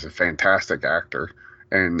asshole, but he's a fantastic actor.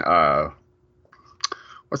 And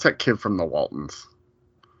what's that kid from the Waltons?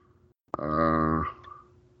 Now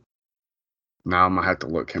I'm gonna have to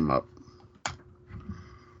look him up.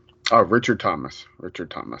 Oh, Richard Thomas. The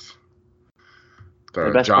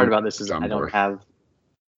best part about this is I don't have,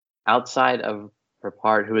 outside of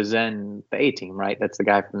Papard, who is in the A-Team, right? That's the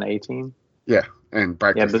guy from the A-Team? Yeah, and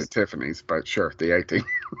Breakfast at Tiffany's, but sure, the A-Team.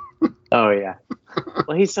 Oh, yeah.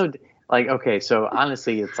 Well, he's so, okay, so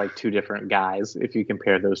honestly, it's like 2 different guys if you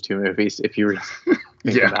compare those 2 movies, if you really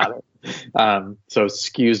think about it. So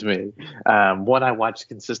excuse me. One I watched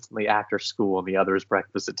consistently after school, and the other is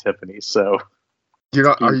Breakfast at Tiffany's, so.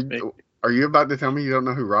 Are you about to tell me you don't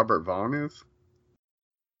know who Robert Vaughn is?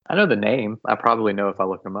 I know the name. I probably know if I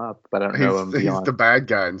look him up, but I don't know him beyond. He's the bad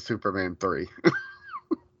guy in Superman 3.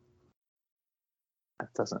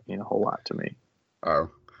 That doesn't mean a whole lot to me. Oh.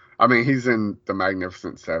 He's in The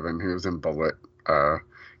Magnificent Seven. He was in Bullet.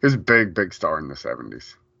 He was a big star in the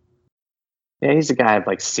 70s. Yeah, he's a guy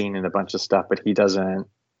I've seen in a bunch of stuff, but he doesn't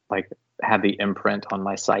have the imprint on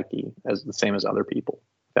my psyche as the same as other people.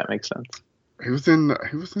 If that makes sense. He was in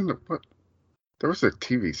what? There was a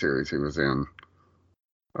TV series he was in.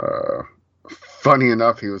 Funny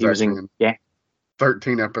enough, he was actually in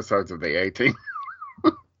 13 episodes of the A-Team.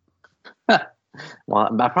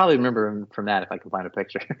 Well, I probably remember him from that if I can find a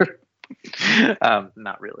picture.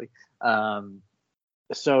 Not really.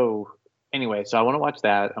 So anyway, so I want to watch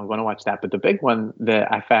that. I'm going to watch that. But the big one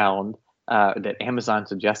that I found that Amazon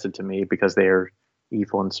suggested to me because they're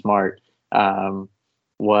evil and smart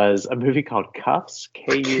was a movie called Cuffs.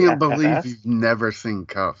 I can't believe you've never seen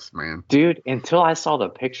Cuffs, man. Dude, until I saw the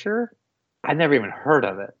picture, I never even heard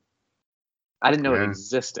of it. I didn't know it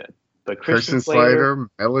existed. But Christian Slater,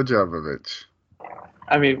 Milla Jovovich.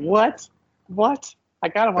 I mean, what? I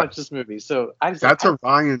gotta watch this movie. So that's a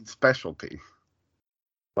Ryan specialty.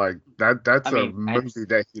 Like that's a movie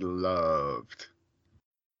that he loved.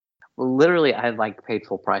 Literally, I paid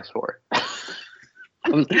full price for it.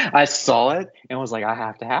 I saw it and was like, I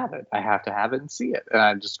have to have it. I have to have it and see it. And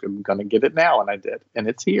I'm gonna get it now, and I did, and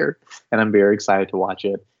it's here. And I'm very excited to watch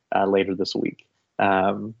it later this week.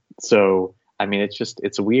 So I mean,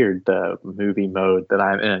 it's weird, the movie mode that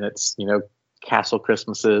I'm in. It's Castle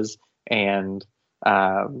Christmases and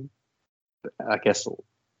I guess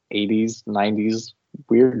 80s, 90s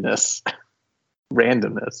weirdness,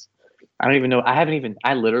 randomness. I don't even know.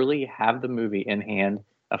 I literally have the movie in hand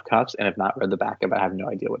of Cuffs and have not read the back of it. I have no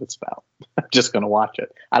idea what it's about. I'm just going to watch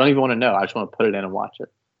it. I don't even want to know. I just want to put it in and watch it.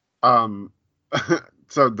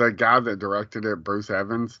 So the guy that directed it, Bruce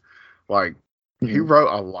Evans, he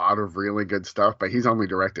wrote a lot of really good stuff, but he's only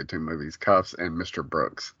directed 2 movies, Cuffs and Mr.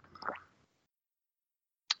 Brooks.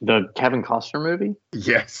 The Kevin Costner movie?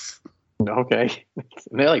 Yes. Okay.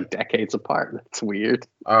 They're decades apart. That's weird.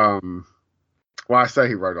 Well, I say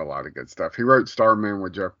he wrote a lot of good stuff. He wrote Starman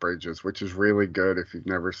with Jeff Bridges, which is really good if you've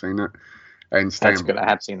never seen it. And That's good. I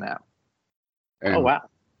have seen that. And oh, wow.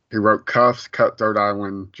 He wrote Cuffs, Cutthroat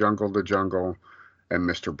Island, Jungle to Jungle, and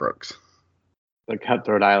Mr. Brooks. The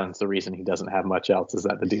Cutthroat Island's the reason he doesn't have much else. Is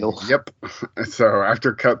that the deal? Yep. So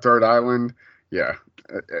after Cutthroat Island, yeah.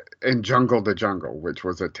 And Jungle to Jungle, which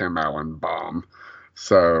was a Tim Allen bomb.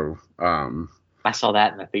 So I saw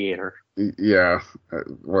that in the theater. Yeah,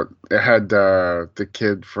 it had the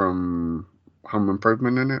kid from Home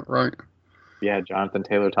Improvement in it, right? Yeah, Jonathan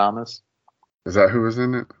Taylor Thomas. Is that who was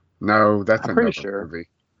in it? No, that's I'm pretty sure. Movie.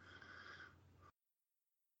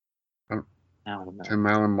 I don't know. Tim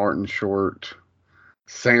Allen, Martin Short,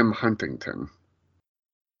 Sam Huntington,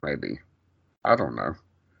 maybe. I don't know.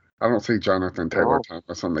 I don't see Jonathan Taylor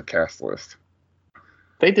Thomas on the cast list.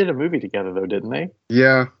 They did a movie together, though, didn't they?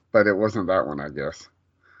 Yeah, but it wasn't that one, I guess.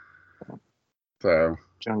 So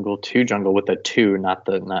Jungle with a 2, not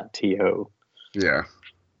T-O. Yeah.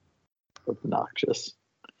 Obnoxious.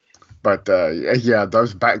 But yeah,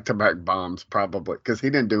 those back-to-back bombs probably, because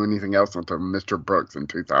he didn't do anything else until Mr. Brooks in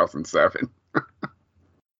 2007.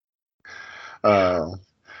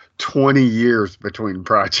 20 years between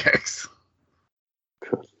projects.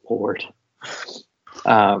 Good Lord.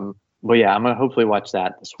 But yeah, I'm going to hopefully watch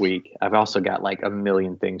that this week. I've also got a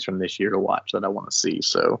million things from this year to watch that I want to see.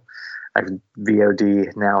 So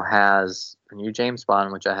VOD now has a new James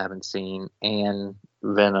Bond, which I haven't seen, and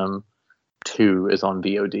Venom 2 is on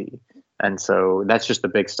VOD. And so that's just the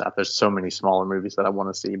big stuff. There's so many smaller movies that I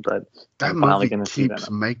want to see, but that movie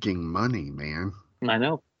keeps making money, man. I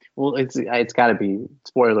know. Well, it's got to be,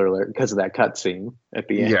 spoiler alert, because of that cutscene at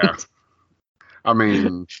the end. Yeah. I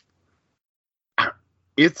mean,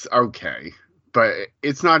 it's okay, but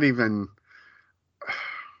it's not even.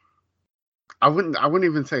 I wouldn't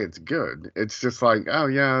even say it's good. It's just oh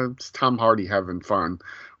yeah, it's Tom Hardy having fun.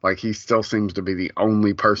 He still seems to be the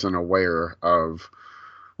only person aware of.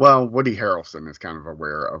 Well, Woody Harrelson is kind of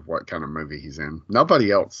aware of what kind of movie he's in.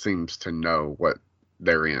 Nobody else seems to know what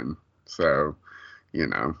they're in. So,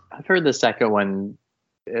 I've heard the second one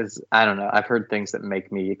is, I don't know. I've heard things that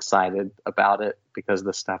make me excited about it because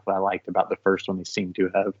the stuff I liked about the first one, they seem to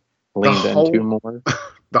have leaned into more.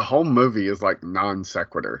 The whole movie is non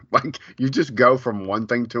sequitur. You just go from one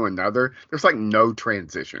thing to another. There's no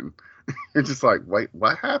transition. You're just wait,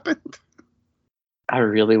 what happened? I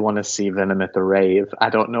really want to see Venom at the rave. I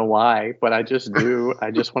don't know why, but I just do. I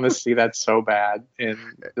just want to see that so bad and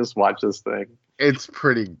just watch this thing. It's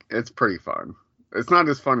pretty fun. It's not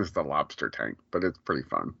as fun as the lobster tank, but it's pretty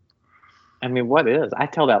fun. I mean, what is? I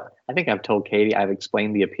think I've told Katie, I've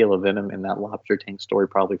explained the appeal of Venom in that lobster tank story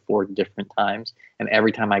probably 4 different times. And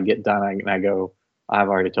every time I get done, I go, I've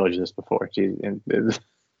already told you this before.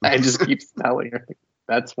 I just keep telling her.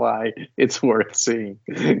 That's why it's worth seeing.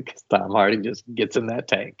 Because Tom Hardy just gets in that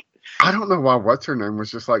tank. I don't know why what's her name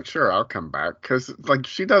was just sure, I'll come back. Because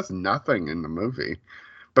she does nothing in the movie.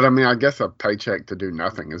 But I mean, I guess a paycheck to do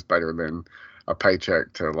nothing is better than a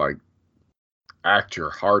paycheck to like act your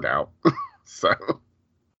heart out. So,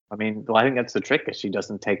 I mean, well, I think that's the trick is she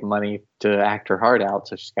doesn't take money to act her heart out,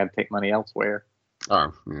 so she's got to take money elsewhere.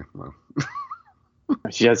 oh yeah, well,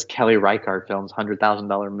 She does Kelly Reichardt films,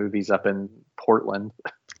 $100,000 movies up in Portland.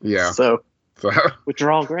 yeah. So, So, which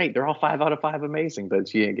are all great. They're all 5 out of 5 amazing, but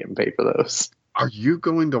she ain't getting paid for those. are you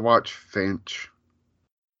going to watch Finch?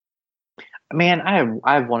 Man,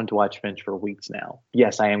 I've wanted to watch Finch for weeks now.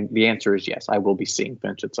 Yes, I am. The answer is yes. I will be seeing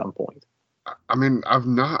Finch at some point. I mean, I've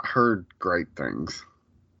not heard great things.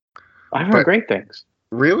 I've heard But- great things.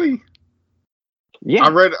 Really? Yeah.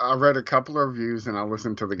 I read a couple of reviews and I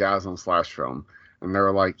listened to the guys on Slash Film, and they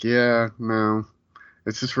were like, "Yeah, no,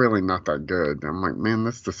 it's just really not that good." I'm like, "Man,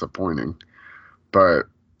 that's disappointing." But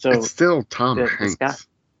So it's still Tom this Hanks.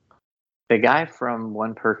 the guy from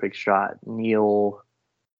One Perfect Shot, Neil,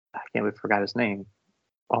 I can't believe I forgot his name.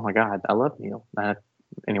 Oh my God, I love Neil.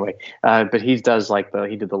 Anyway, but he did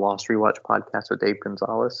the Lost Rewatch podcast with Dave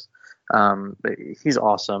Gonzalez. But he's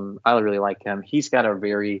awesome. I really like him. He's got a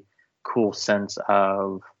very cool sense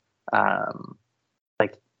of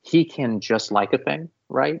like he can just like a thing,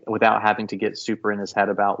 right? Without having to get super in his head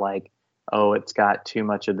about like, oh, it's got too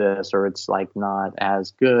much of this, or it's like not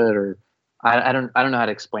as good, or I don't know how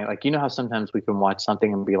to explain. Like, you know how sometimes we can watch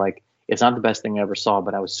something and be like, it's not the best thing I ever saw,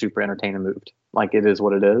 but I was super entertained and moved. Like, it is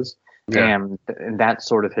what it is. Yeah. And that's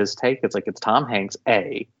sort of his take. It's like, it's Tom Hanks,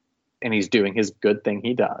 and he's doing his good thing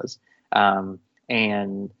he does.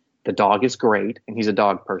 And the dog is great, and he's a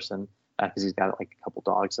dog person because he's got like a couple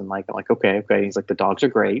dogs, and like I'm like, okay. He's like, the dogs are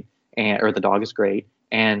great, or the dog is great,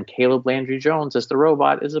 and Caleb Landry Jones as the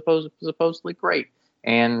robot is supposedly great,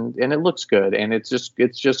 and it looks good, and it's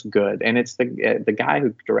just good, and it's the guy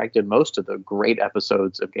who directed most of the great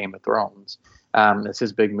episodes of Game of Thrones. It's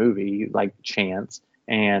his big movie, like Chance,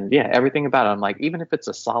 and yeah, everything about it. I'm like, even if it's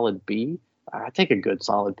a solid B, I take a good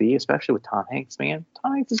solid B, especially with Tom Hanks. Man,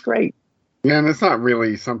 Tom Hanks is great. Yeah, and it's not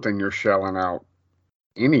really something you're shelling out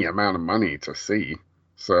any amount of money to see.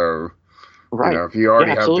 So, Right. you know, if you already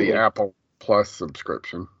have absolutely. the Apple Plus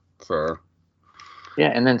subscription, so Yeah,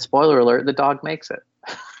 and then spoiler alert, the dog makes it.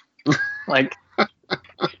 Like,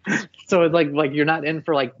 so it's like you're not in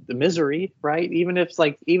for like the misery, right? Even if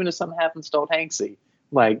something happens to old Hanksy,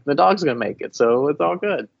 like the dog's gonna make it, so it's all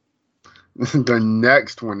good. the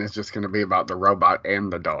next one is just going to be about the robot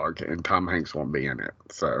and the dog, and Tom Hanks won't be in it.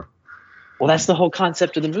 So, Well, that's the whole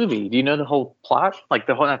concept of the movie. Do you know the whole plot? Like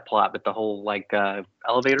the whole not plot, but the whole like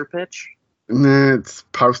elevator pitch. it's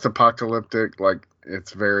post-apocalyptic. Like,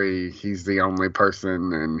 it's he's the only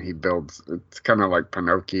person, and he builds. It's kind of like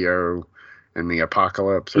Pinocchio in the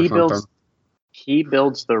apocalypse or something. He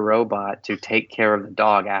builds the robot to take care of the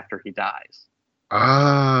dog after he dies.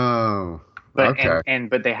 Oh, But okay.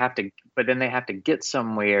 but then they have to get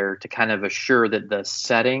somewhere to kind of assure that the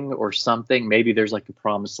setting or something, maybe there's like a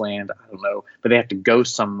promised land, I don't know, but they have to go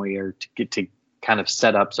somewhere to get to kind of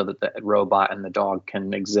set up so that the robot and the dog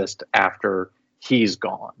can exist after he's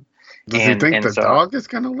gone. Does he think the dog is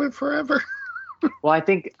going to live forever? Well, I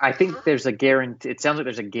think there's a guarantee. It sounds like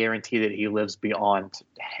there's a guarantee that he lives beyond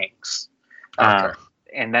Hanks. Okay.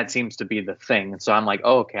 And that seems to be the thing. And so I'm like,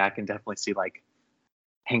 oh, okay, I can definitely see like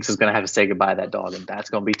Hanks is going to have to say goodbye to that dog, and that's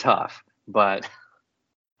going to be tough. But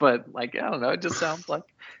like, I don't know. It just sounds like,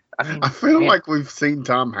 I feel like we've seen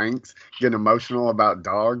Tom Hanks get emotional about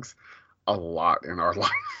dogs a lot in our life.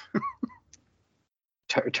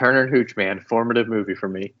 Turner and Hooch, man, formative movie for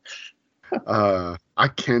me. I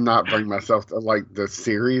cannot bring myself to like the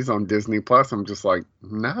series on Disney Plus. I'm just like,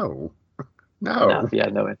 no. No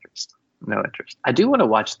interest. No interest. I do want to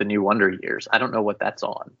watch the new Wonder Years. I don't know what that's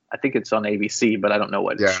on. I think it's on ABC, but I don't know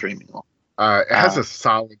what it's streaming on. It has a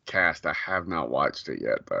solid cast. I have not watched it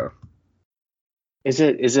yet, though. Is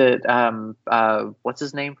it what's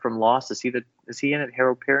his name from Lost? Is he in it?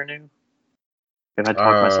 Harold Perrineau? Have I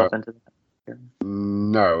talked myself into that?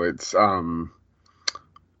 No, it's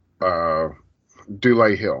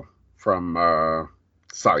Dule Hill from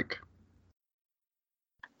Psych.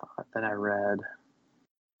 That I read.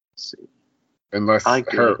 Let's see. Unless I like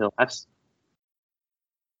Dule Hill.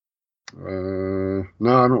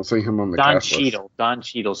 no, I don't see him on the cast list. Don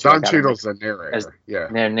Cheadle's Don Cheadle's the narrator.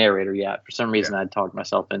 Narrator. Yeah. For some reason, I talked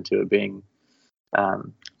myself into it being. I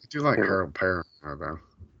do like Harold Perrineau, though.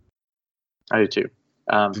 I do too.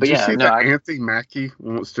 Did you see that Anthony Mackie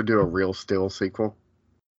wants to do a Real Steel sequel?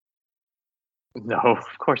 No,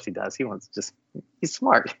 of course he does. He's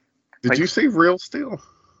smart. Did you see Real Steel?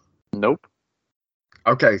 Nope.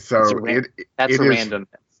 Okay, so that's a random.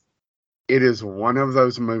 It is one of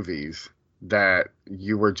those movies that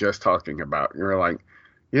you were just talking about. You're like,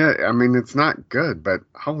 Yeah, I mean, it's not good, but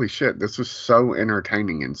holy shit, this was so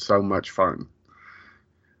entertaining and so much fun.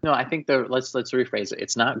 No, I think let's rephrase it.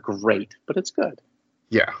 It's not great, but it's good.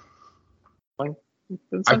 Yeah. Like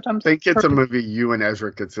I sometimes think it's a movie you and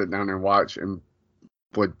Ezra could sit down and watch and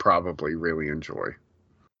would probably really enjoy.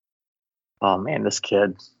 Oh man, this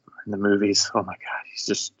kid in the movies. Oh my god,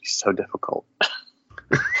 he's so difficult.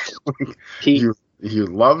 You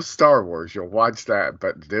love Star Wars, you'll watch that,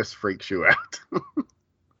 but this freaks you out.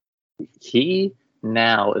 He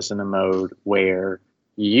now is in a mode where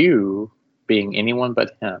you, being anyone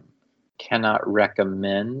but him, cannot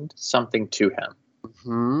recommend something to him.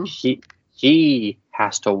 Mm-hmm. He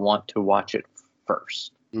has to want to watch it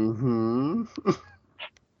first. Mm-hmm.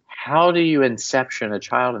 How do you inception a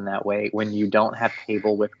child in that way when you don't have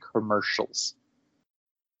cable with commercials?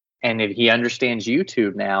 And if he understands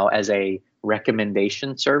YouTube now as a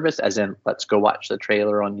recommendation service, as in, let's go watch the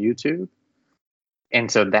trailer on YouTube. And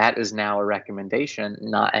so that is now a recommendation,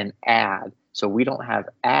 not an ad. So we don't have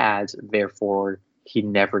ads, therefore he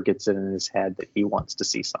never gets it in his head that he wants to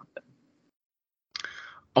see something.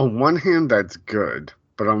 On one hand, that's good.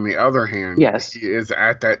 But on the other hand, yes, he is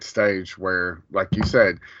at that stage where, like you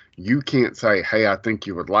said, you can't say, hey, I think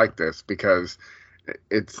you would like this, because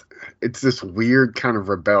it's this weird kind of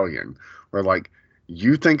rebellion where, like,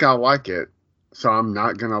 you think I like it, so I'm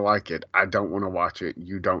not going to like it. I don't want to watch it.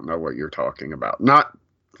 You don't know what you're talking about. Not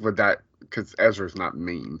with that, because Ezra's not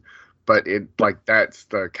mean, but that's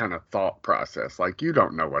the kind of thought process. Like, you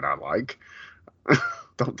don't know what I like.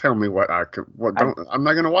 Don't tell me what I could. I'm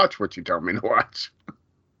not going to watch what you tell me to watch.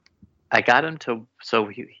 I got him to. So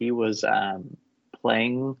he was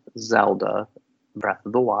playing Zelda Breath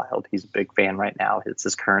of the Wild. He's a big fan right now. It's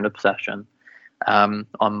his current obsession. On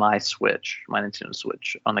my Switch, my Nintendo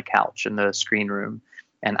Switch, on the couch in the screen room.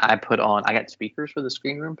 And I got speakers for the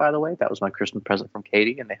screen room, by the way. That was my Christmas present from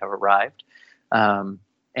Katie, and they have arrived.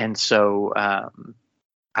 And so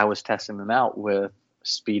I was testing them out with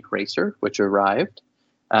Speed Racer, which arrived,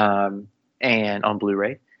 and on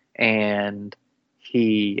Blu-ray. And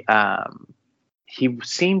he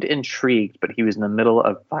seemed intrigued, but he was in the middle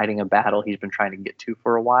of fighting a battle he's been trying to get to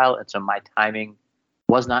for a while. And so my timing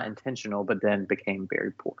was not intentional, but then became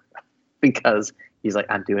very poor because he's like,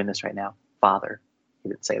 I'm doing this right now, Father. He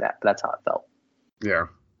didn't say that, but that's how it felt. Yeah.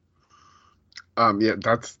 Yeah,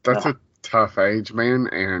 that's a tough age, man.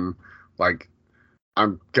 And like,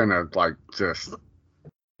 I'm gonna just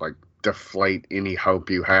deflate any hope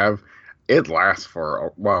you have. It lasts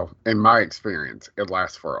in my experience, it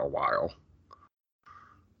lasts for a while.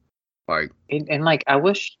 I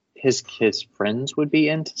wish his friends would be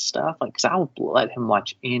into stuff, because I would let him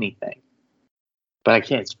watch anything, but I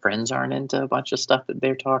can't. His friends aren't into a bunch of stuff that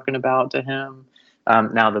they're talking about to him.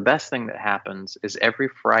 Now the best thing that happens is every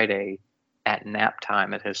Friday at nap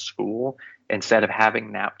time at his school, instead of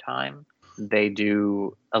having nap time, they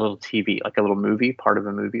do a little TV, like a little movie, part of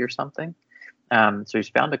a movie or something. So he's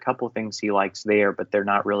found a couple of things he likes there, but they're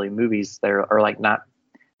not really movies. They're like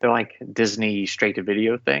Disney straight to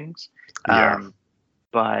video things. Yeah.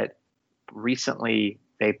 But recently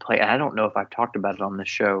they play, and I don't know if I've talked about it on the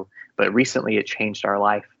show, but recently it changed our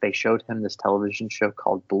life. They showed him this television show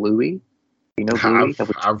called Bluey. You know Bluey?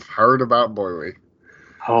 I've heard about Bluey.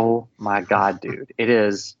 Oh my God, dude. It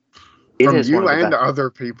is from you and other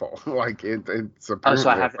people. Like it's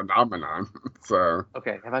apparently a phenomenon. So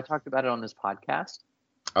okay, have I talked about it on this podcast?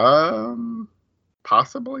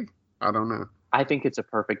 Possibly. I don't know. I think it's a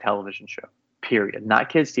perfect television show. Period. Not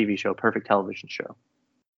kids TV show. Perfect television show.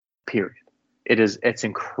 Period. It's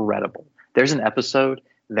incredible. There's an episode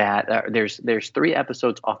that there's 3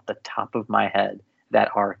 episodes off the top of my head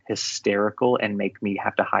that are hysterical and make me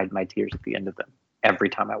have to hide my tears at the end of them every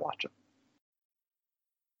time I watch them.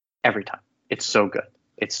 Every time. It's so good.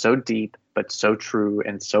 It's so deep, but so true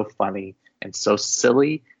and so funny and so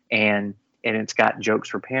silly. And it's got jokes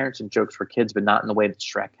for parents and jokes for kids, but not in the way that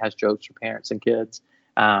Shrek has jokes for parents and kids.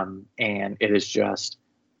 And it is just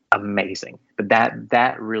amazing. But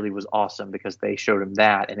that really was awesome because they showed him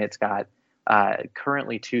that, and it's got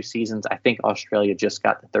currently 2 seasons. I think Australia just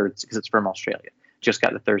got the 3rd, because it's from Australia, just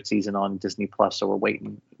got the 3rd season on Disney Plus. So we're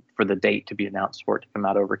waiting for the date to be announced for it to come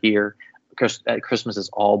out over here. Christmas is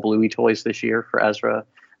all Bluey toys this year for Ezra.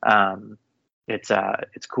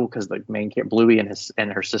 It's cool because the main character Bluey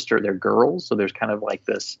and her sister, they're girls, so there's kind of like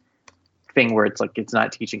this thing where it's like it's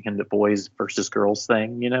not teaching him the boys versus girls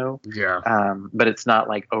thing, Yeah. But it's not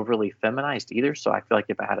like overly feminized either. So I feel like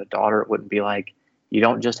if I had a daughter, it wouldn't be like, you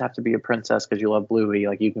don't just have to be a princess because you love Bluey.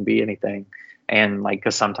 Like you can be anything. And like,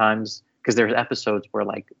 because there's episodes where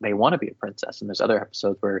like they want to be a princess, and there's other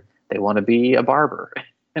episodes where they want to be a barber.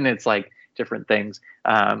 And it's like, different things.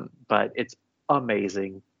 But it's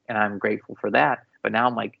amazing, and I'm grateful for that. But now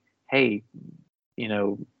I'm like, hey,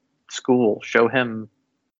 school, show him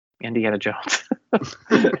Indiana Jones.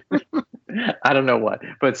 I don't know what,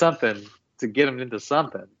 but something to get him into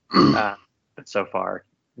something. But so far,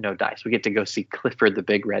 no dice. We get to go see Clifford the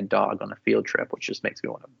Big Red Dog on a field trip, which just makes me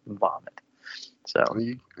want to vomit. So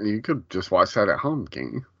you could just watch that at home,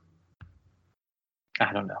 can't you?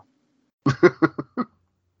 I don't know.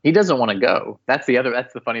 He doesn't want to go. That's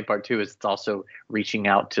the funny part too, is it's also reaching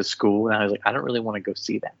out to school. And I was like, I don't really want to go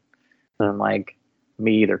see that. And I'm like,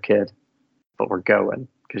 me either, kid, but we're going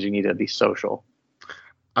because you need to be social.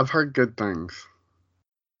 I've heard good things.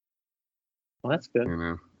 Well, that's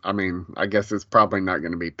good. I mean, I guess it's probably not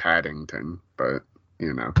going to be Paddington, but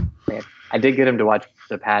Man, I did get him to watch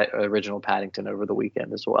the original Paddington over the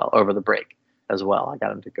weekend as well, over the break as well. I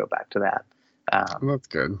got him to go back to that. That's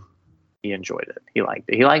good. He enjoyed it. He liked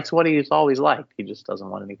it. He likes what he's always liked. He just doesn't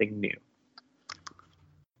want anything new.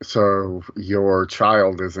 So your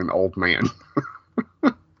child is an old man.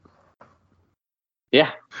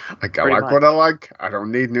 Yeah. Like, I like what I like. I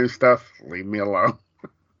don't need new stuff. Leave me alone.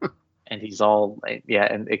 And he's all,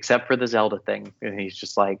 and except for the Zelda thing. And he's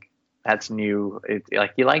just like, that's new.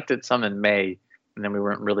 Like, he liked it some in May, and then we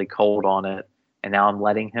weren't really cold on it. And now I'm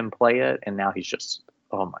letting him play it, and now he's just,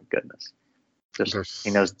 oh my goodness. He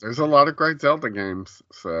knows there's a lot of great Zelda games,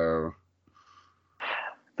 so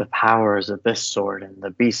the powers of this sword and the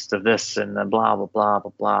beast of this and the blah blah blah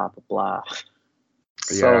blah blah blah blah.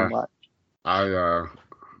 So much. I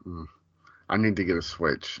need to get a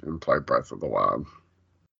Switch and play Breath of the Wild.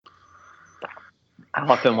 I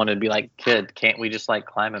often wanted to be like, kid, can't we just like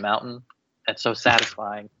climb a mountain? That's so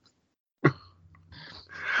satisfying.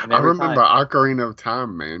 I remember Ocarina of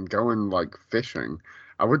Time, man, going like fishing.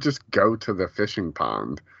 I would just go to the fishing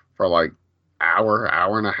pond for like hour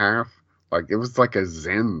and a half. Like, it was like a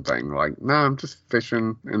Zen thing. Like, no, I'm just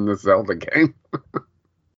fishing in the Zelda game.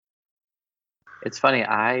 It's funny.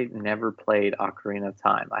 I never played Ocarina of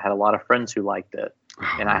Time. I had a lot of friends who liked it,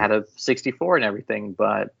 and I had a 64 and everything,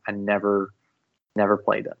 but I never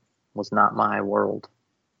played it. It was not my world.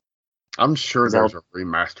 I'm sure there's a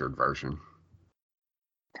remastered version.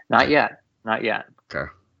 Not yet.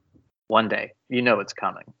 Okay. One day. It's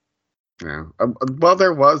coming. Yeah. Well,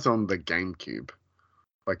 there was on the GameCube.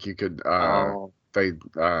 Like, you could, they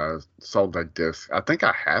sold a disc. I think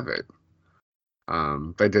I have it.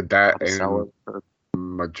 They did that and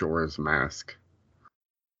Majora's Mask.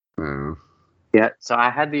 Yeah, so I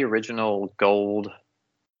had the original gold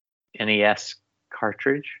NES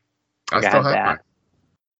cartridge. I still have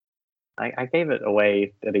that. I gave it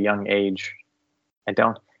away at a young age. I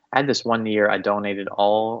had this one year I donated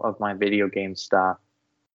all of my video game stuff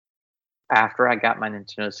after I got my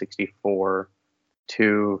Nintendo 64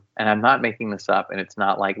 to, and I'm not making this up, and it's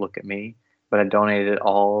not like, look at me, but I donated it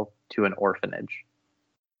all to an orphanage,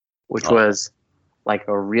 which was like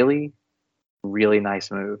a really, really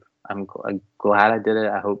nice move. I'm glad I did it.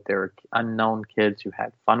 I hope there were unknown kids who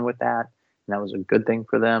had fun with that, and that was a good thing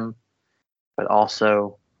for them. But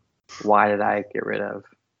also, why did I get rid of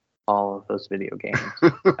all of those video games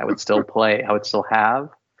I would still play, I would still have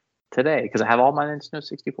today, because I have all my Nintendo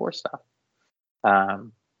 64 stuff.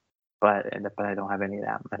 But I don't have any of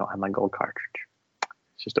that. I don't have my gold cartridge.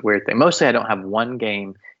 It's just a weird thing. Mostly I don't have one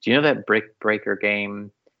game. Do you know that Brick Breaker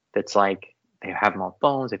game that's like, they have them on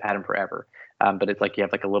phones, they've had them forever. But it's like you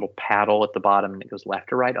have like a little paddle at the bottom and it goes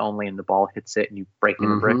left or right only, and the ball hits it and you break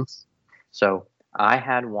into bricks. So I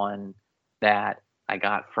had one that I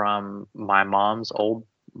got from my mom's old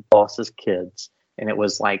boss's kids, and it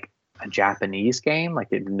was like a Japanese game, like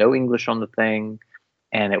it had no English on the thing,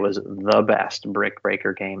 and it was the best Brick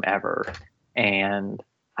Breaker game ever. And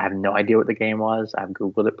I have no idea what the game was. I've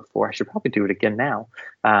Googled it before. I should probably do it again now.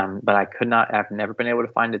 But I've never been able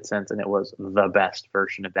to find it since, and it was the best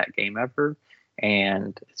version of that game ever,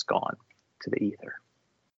 and it's gone to the ether.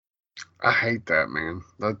 I hate that, man.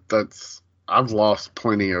 I've lost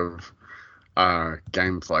plenty of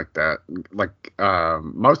games like that. Like,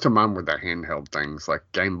 most of mine were the handheld things, like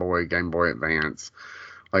Game Boy Advance.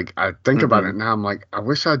 Like, I think about it now, I'm like, I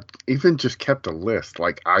wish I'd even just kept a list.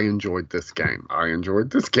 Like, I enjoyed this game.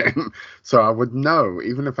 So I would know,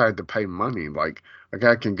 even if I had to pay money, like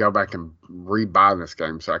I can go back and rebuy this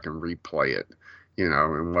game so I can replay it,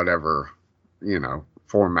 in whatever,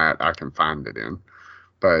 format I can find it in.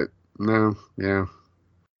 But no, yeah,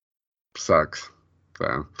 sucks.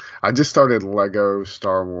 So I just started Lego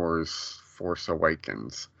Star Wars Force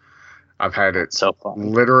Awakens. I've had it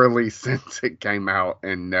literally since it came out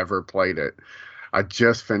and never played it. I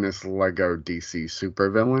just finished Lego DC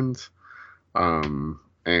Supervillains.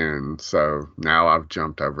 And so now I've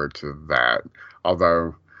jumped over to that.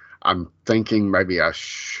 Although I'm thinking maybe I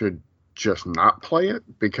should just not play it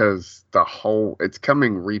because it's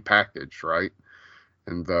coming repackaged, right?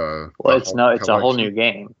 And it's a whole new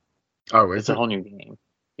game. Oh, it's a whole new game.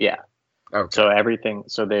 Yeah. Okay. So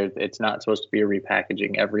it's not supposed to be a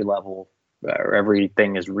repackaging. Every level or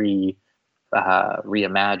everything is reimagined,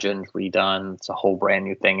 redone. It's a whole brand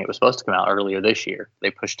new thing. It was supposed to come out earlier this year.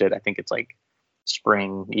 They pushed it. I think it's like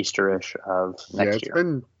spring, Easterish of next year. It's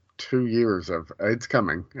been 2 years of it's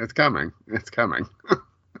coming.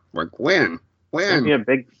 Like when? It's gonna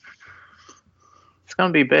be it's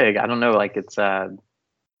gonna be big. I don't know. Like it's I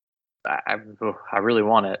really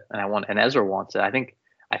want it, and Ezra wants it. I think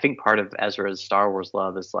part of Ezra's Star Wars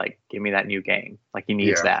love is like, give me that new game. Like he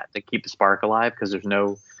needs that to keep the spark alive because there's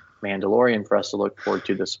no Mandalorian for us to look forward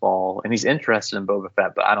to this fall, and he's interested in Boba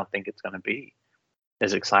Fett, but I don't think it's going to be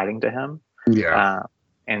as exciting to him. Yeah.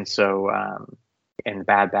 And so, and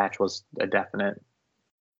Bad Batch was a definite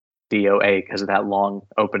DOA because of that long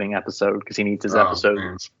opening episode, because he needs his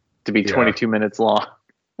episodes to be 22 minutes long.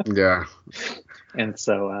 Yeah. And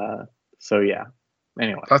so yeah.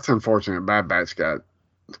 Anyway, that's unfortunate. Bad Batch got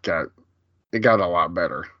a lot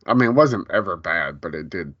better. I mean, it wasn't ever bad, but it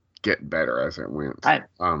did get better as it went. I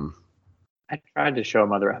tried to show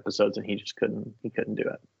him other episodes, and he just couldn't. He couldn't do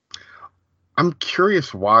it. I'm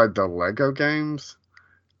curious why the Lego games.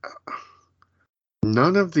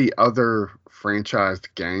 None of the other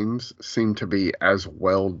franchised games seem to be as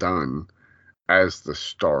well done as the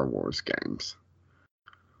Star Wars games.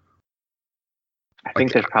 I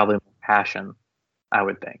think there's probably more passion, I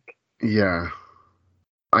would think. Yeah,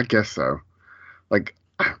 I guess so. Like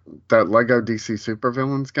that Lego DC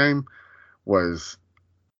Supervillains game was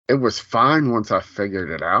fine once I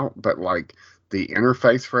figured it out, but like the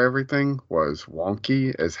interface for everything was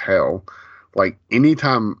wonky as hell. Like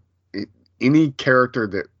anytime any character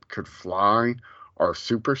that could fly or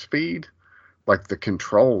super speed, like the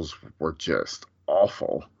controls were just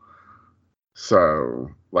awful.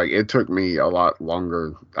 So like it took me a lot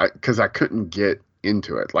longer because I couldn't get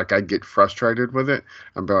into it. Like I'd get frustrated with it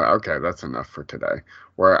and be like, okay, that's enough for today.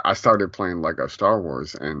 Where I started playing Lego Star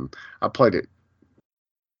Wars, and I played it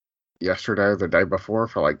yesterday or the day before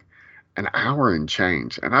for like an hour and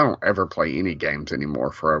change, and I don't ever play any games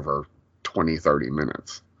anymore for over 20-30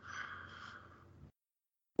 minutes.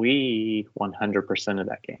 We 100% of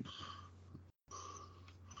that game.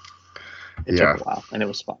 It took a while, and it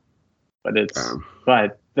was fun. But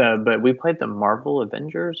but we played the Marvel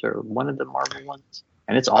Avengers, or one of the Marvel ones,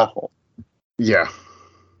 and it's awful. Yeah.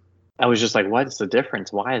 I was just like, what's the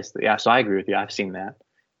difference? Why is so I agree with you. I've seen that.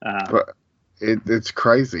 But it's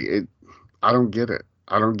crazy. I don't get it.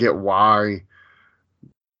 I don't get why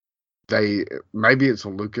maybe it's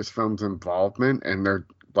Lucasfilm's involvement, and they're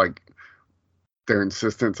like their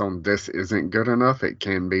insistence on this isn't good enough. It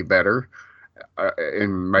can be better.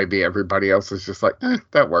 And maybe everybody else is just like,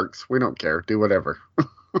 that works. We don't care. Do whatever.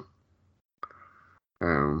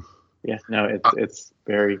 Yeah, no, it's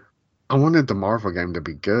very. I wanted the Marvel game to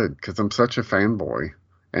be good because I'm such a fanboy,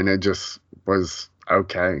 and it just was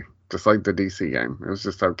okay. Just like the DC game, it was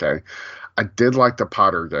just okay. I did like the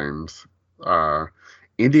Potter games.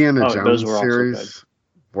 Indiana Jones series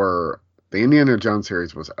the Indiana Jones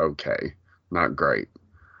series was okay, not great.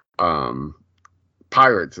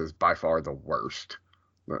 Pirates is by far the worst.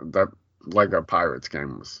 That Lego Pirates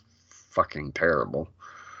game was fucking terrible.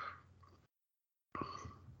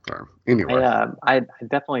 So, anyway, I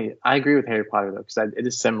definitely agree with Harry Potter though, because it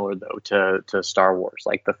is similar though to Star Wars.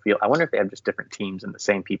 Like the feel. I wonder if they have just different teams and the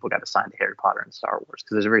same people got assigned to Harry Potter and Star Wars,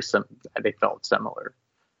 because they felt similar.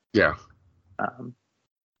 Yeah.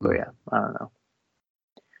 But yeah, I don't know.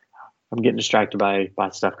 I'm getting distracted by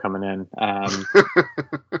stuff coming in.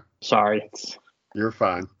 Sorry. You're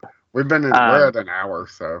fine. We're at an hour,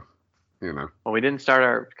 so you know. Well, we didn't start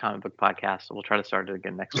our comic book podcast, so we'll try to start it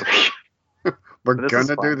again next week. We're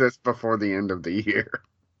gonna do this before the end of the year.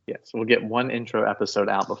 Yes, we'll get one intro episode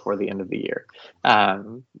out before the end of the year.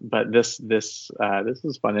 But this is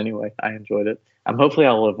fun anyway. I enjoyed it. Hopefully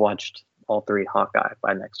I'll have watched all 3 Hawkeye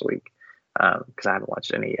by next week, because I haven't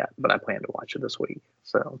watched any yet, but I plan to watch it this week.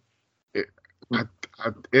 So.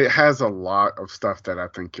 It has a lot of stuff that I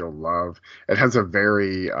think you'll love. It has a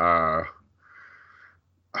very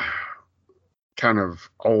kind of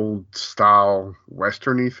old style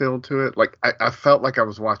Western-y feel to it. Like I felt like I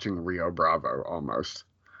was watching Rio Bravo almost.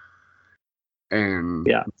 And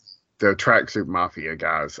the Tracksuit Mafia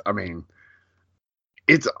guys, I mean,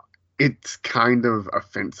 it's kind of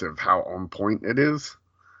offensive how on point it is.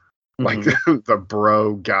 Like the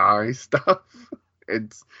bro guy stuff.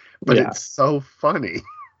 But Yeah. it's so funny.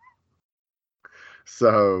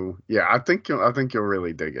 So yeah, I think you'll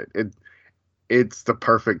really dig it. It's the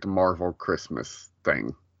perfect Marvel Christmas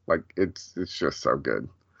thing. Like it's just so good.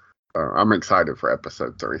 I'm excited for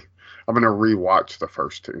episode 3. I'm gonna rewatch the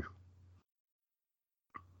first 2.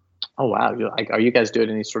 Oh wow! Are you guys doing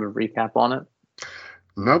any sort of recap on it?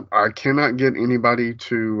 Nope, I cannot get anybody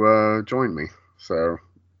to join me. So,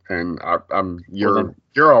 and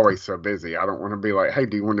you're always so busy. I don't want to be like, hey,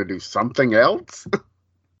 do you want to do something else?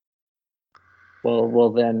 Well,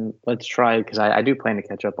 then let's try, because I do plan to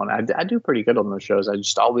catch up on it. I do pretty good on those shows. I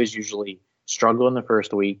just always usually struggle in the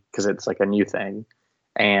first week because it's like a new thing,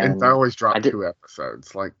 and I always drop 2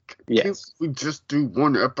 episodes. Like, can't we just do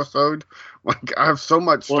 1 episode? Like, I have so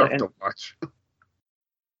much stuff to watch.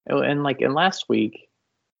 And last week,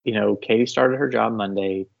 Katie started her job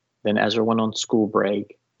Monday. Then Ezra went on school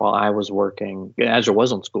break while I was working. Ezra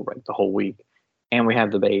was on school break the whole week, and we have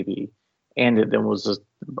the baby. And it then was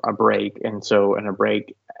a break, and so a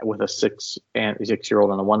break with a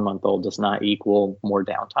 6-year-old and a 1-month-old does not equal more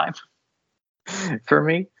downtime for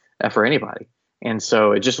me, for anybody. And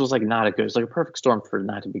so it just was like not a good. It's like a perfect storm for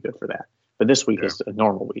not to be good for that. But this week is a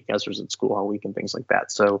normal week. Ezra's at school all week and things like that.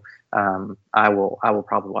 So I will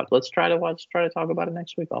probably watch. Let's try to talk about it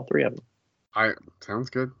next week. All 3 of them. Sounds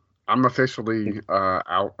good. I'm officially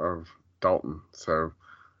out of Dalton, so.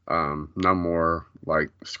 No more like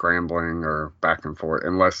scrambling or back and forth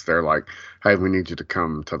unless they're like, hey, we need you to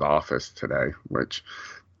come to the office today, which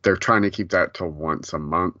they're trying to keep that to once a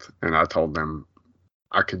month. And I told them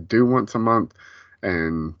I could do once a month,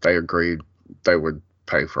 and they agreed they would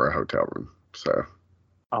pay for a hotel room. So.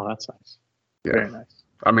 Oh, that's nice. Yeah. Very nice.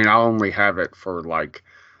 I mean, I'll only have it for like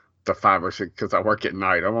the 5 or 6, because I work at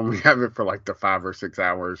night. I'll only have it for like the 5 or 6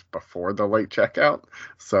 hours before the late checkout.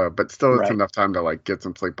 So, but still, it's enough time to like get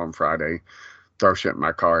some sleep on Friday, throw shit in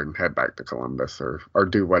my car, and head back to Columbus or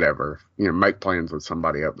do whatever. Make plans with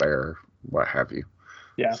somebody up there, or what have you.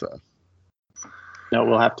 Yeah. So. No,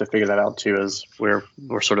 we'll have to figure that out too, as we're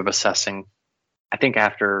sort of assessing. I think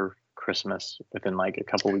after Christmas, within like a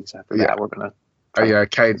couple weeks after that, we're gonna.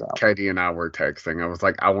 Katie and I were texting. I was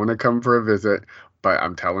like, I want to come for a visit, but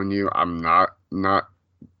I'm telling you, I'm not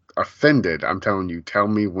offended. I'm telling you, tell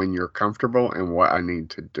me when you're comfortable and what I need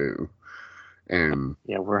to do. And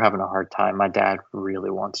yeah, we're having a hard time. My dad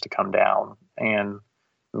really wants to come down and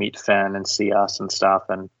meet Finn and see us and stuff,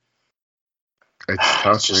 and it's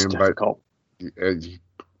tough, it's just man. difficult.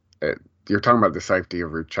 But you're talking about the safety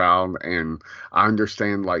of your child, and I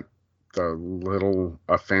understand like the little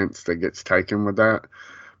offense that gets taken with that,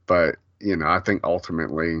 but I think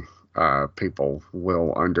ultimately people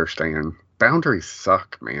will understand. Boundaries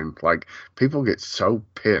suck, man. Like, people get so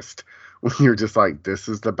pissed when you're just like, this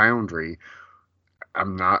is the boundary,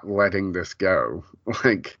 I'm not letting this go.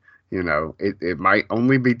 Like, it might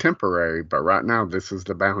only be temporary, but right now this is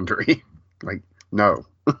the boundary. Like, no.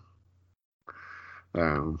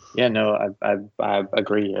 Yeah, no, I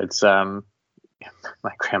agree. It's my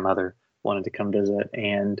grandmother wanted to come visit,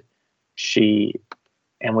 and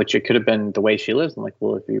which it could have been the way she lives. I'm like,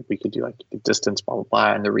 well, if we could do like the distance, blah, blah,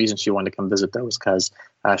 blah. And the reason she wanted to come visit though was because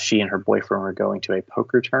she and her boyfriend were going to a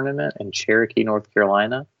poker tournament in Cherokee, North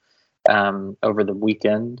Carolina, over the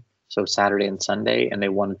weekend. So Saturday and Sunday, and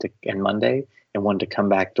Monday, and wanted to come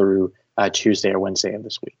back through Tuesday or Wednesday of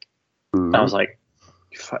this week. Mm-hmm. I was like,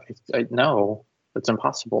 no, that's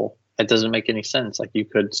impossible. That doesn't make any sense. Like, you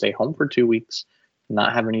could stay home for 2 weeks,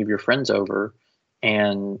 not have any of your friends over,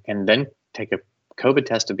 and then take a COVID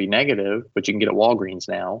test to be negative, but you can get at Walgreens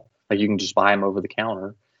now. Like, you can just buy them over the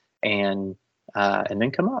counter, and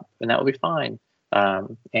then come up, and that will be fine.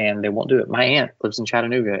 And they won't do it. My aunt lives in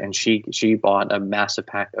Chattanooga, and she bought a massive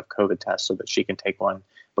pack of COVID tests so that she can take one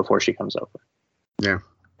before she comes over. Yeah.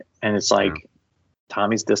 And it's like,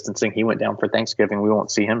 Tommy's distancing. He went down for Thanksgiving. We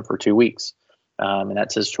won't see him for 2 weeks. And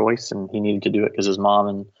that's his choice. And he needed to do it because his mom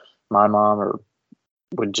and my mom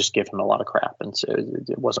would just give him a lot of crap. And so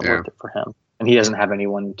it wasn't worth it for him. And he doesn't have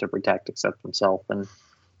anyone to protect except himself. And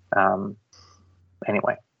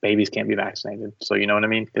anyway, babies can't be vaccinated. So you know what I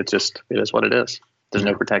mean? It is what it is. There's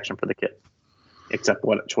no protection for the kid except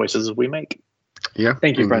what choices we make. Yeah.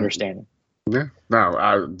 Thank you for understanding. Yeah.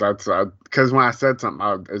 No, that's because when I said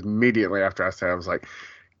something, immediately after I said, I was like,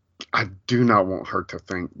 I do not want her to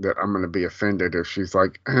think that I'm going to be offended if she's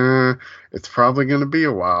like, it's probably going to be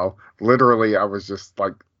a while. Literally, I was just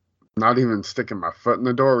like, not even sticking my foot in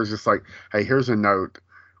the door. It was just like, hey, here's a note.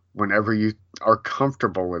 Whenever you are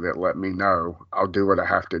comfortable with it, let me know. I'll do what I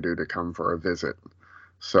have to do to come for a visit.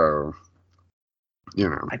 So, you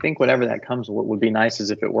know. I think whenever that comes, what would be nice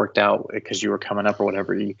is if it worked out because you were coming up or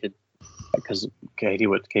whatever, you could, because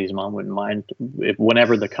Katie's mom wouldn't mind. If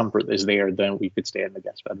whenever the comfort is there, then we could stay in the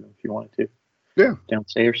guest bedroom if you wanted to. Yeah.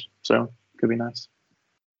 Downstairs. So could be nice.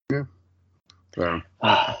 Yeah. So.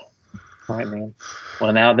 All right, man.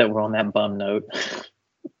 Well, now that we're on that bum note.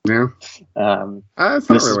 Yeah. It's not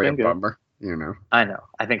really a bummer, you know. I know.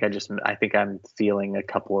 I think I'm feeling a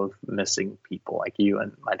couple of missing people like you,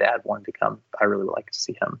 and my dad wanted to come. I really would like to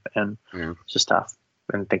see him, and it's just tough.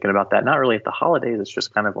 And thinking about that, not really at the holidays. It's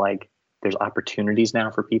just kind of like there's opportunities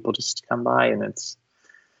now for people just to come by, and it's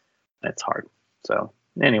hard. So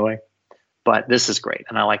anyway, but this is great,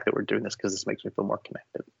 and I like that we're doing this because this makes me feel more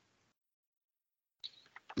connected.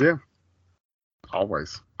 Yeah.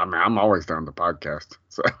 Always. I mean, I'm always down the podcast,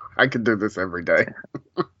 so I could do this every day.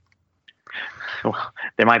 Well,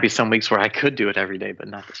 there might be some weeks where I could do it every day, but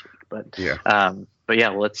not this week. But yeah,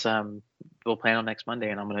 let's we'll plan on next Monday,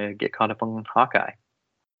 and I'm gonna get caught up on Hawkeye.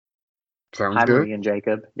 Sounds Hi, good. Marie and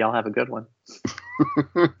Jacob. Y'all have a good one.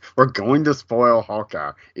 We're going to spoil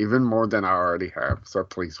Hawkeye even more than I already have, so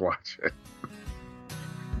please watch it.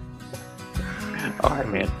 All right,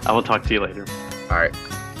 man. I will talk to you later. All right.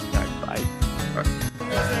 All right, bye. Bye.